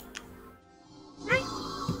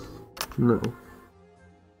 No.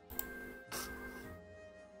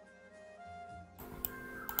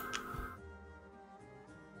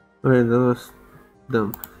 Okay, that was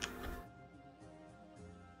dumb.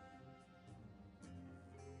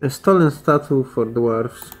 A stolen statue for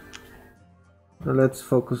dwarves. Let's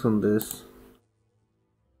focus on this.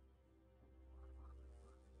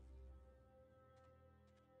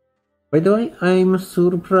 By the way, I'm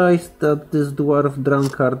surprised that this dwarf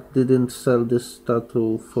drunkard didn't sell this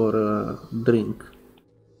statue for a drink.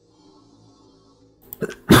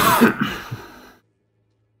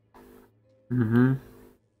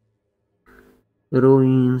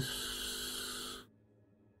 Ruins.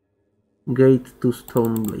 Gate to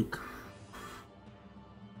Stoneblade.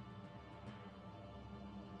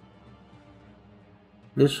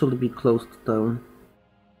 This should be closed down.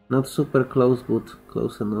 Not super close, but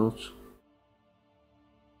close enough.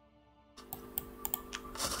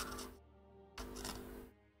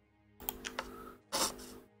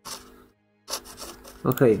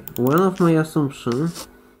 Okay, one of my assumptions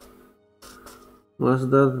was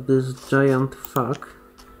that this giant fuck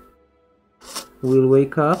will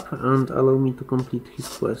wake up and allow me to complete his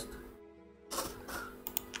quest.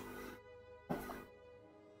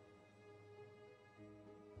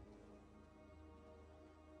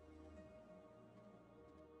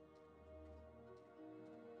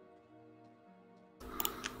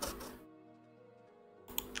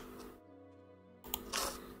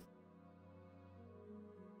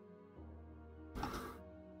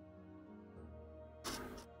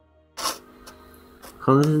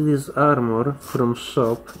 Honestly, this armor from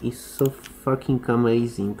shop is so fucking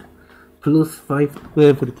amazing. Plus 5 to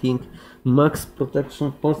everything, max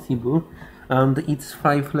protection possible, and it's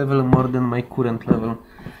 5 level more than my current level.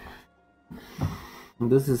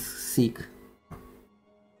 This is sick.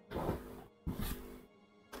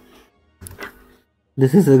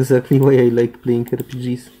 This is exactly why I like playing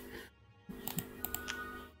RPGs.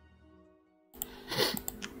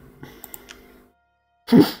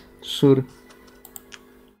 Sure.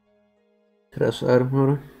 Trash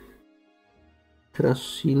armor. Trash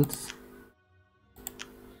shields.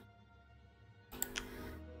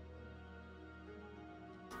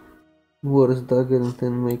 Worse dagger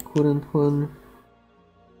than my current one.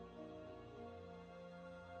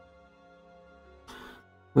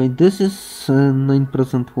 Wait, this is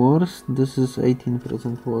 9% worse, this is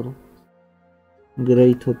 18% worse.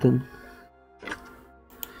 Grey totem.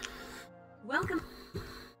 Welcome.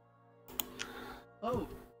 Oh.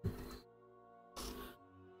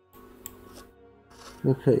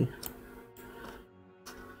 Okay.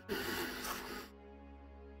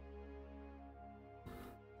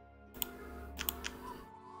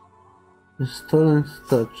 A stolen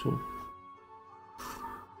statue.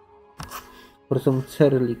 Or some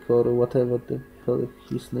Cerlik or whatever the hell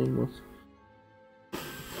his name was.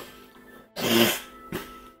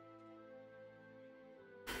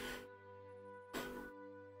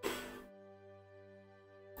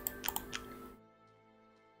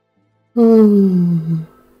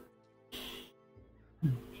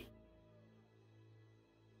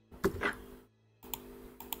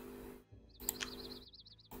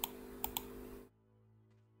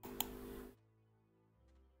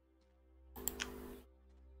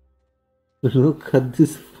 Look at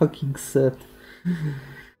this fucking set.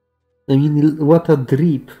 I mean, what a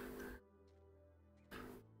drip.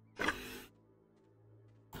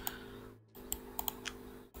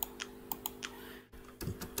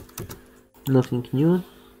 Nothing new.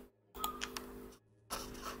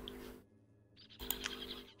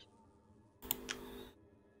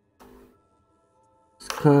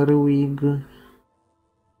 Scarwig.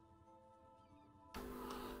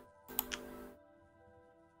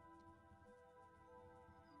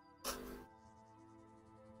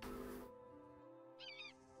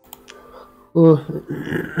 Oh.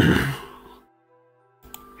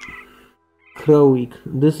 Crowig.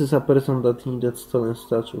 This is a person that needed stolen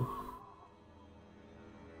statue.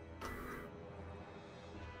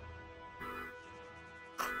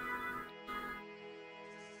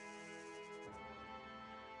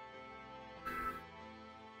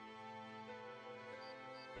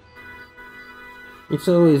 It's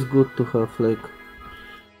always good to have, like...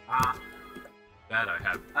 Ah, that I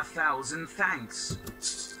have. 1,000 thanks.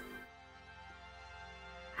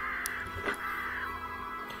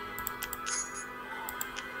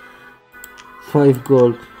 $5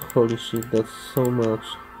 gold. Holy shit, that's so much.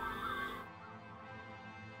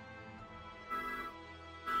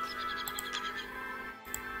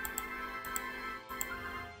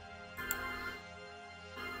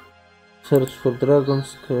 Search for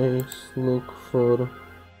Dragon's Case, look for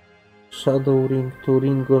Shadow Ring to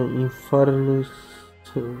Ringon in Farlum's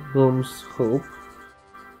Hope.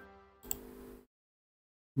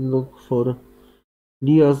 Look for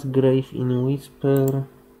Leah's Grave in Whisper.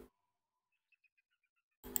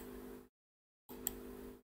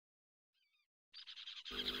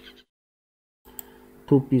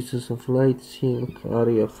 2 pieces of light, silk,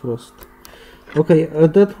 area, frost. Okay,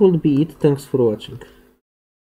 that would be it. Thanks for watching.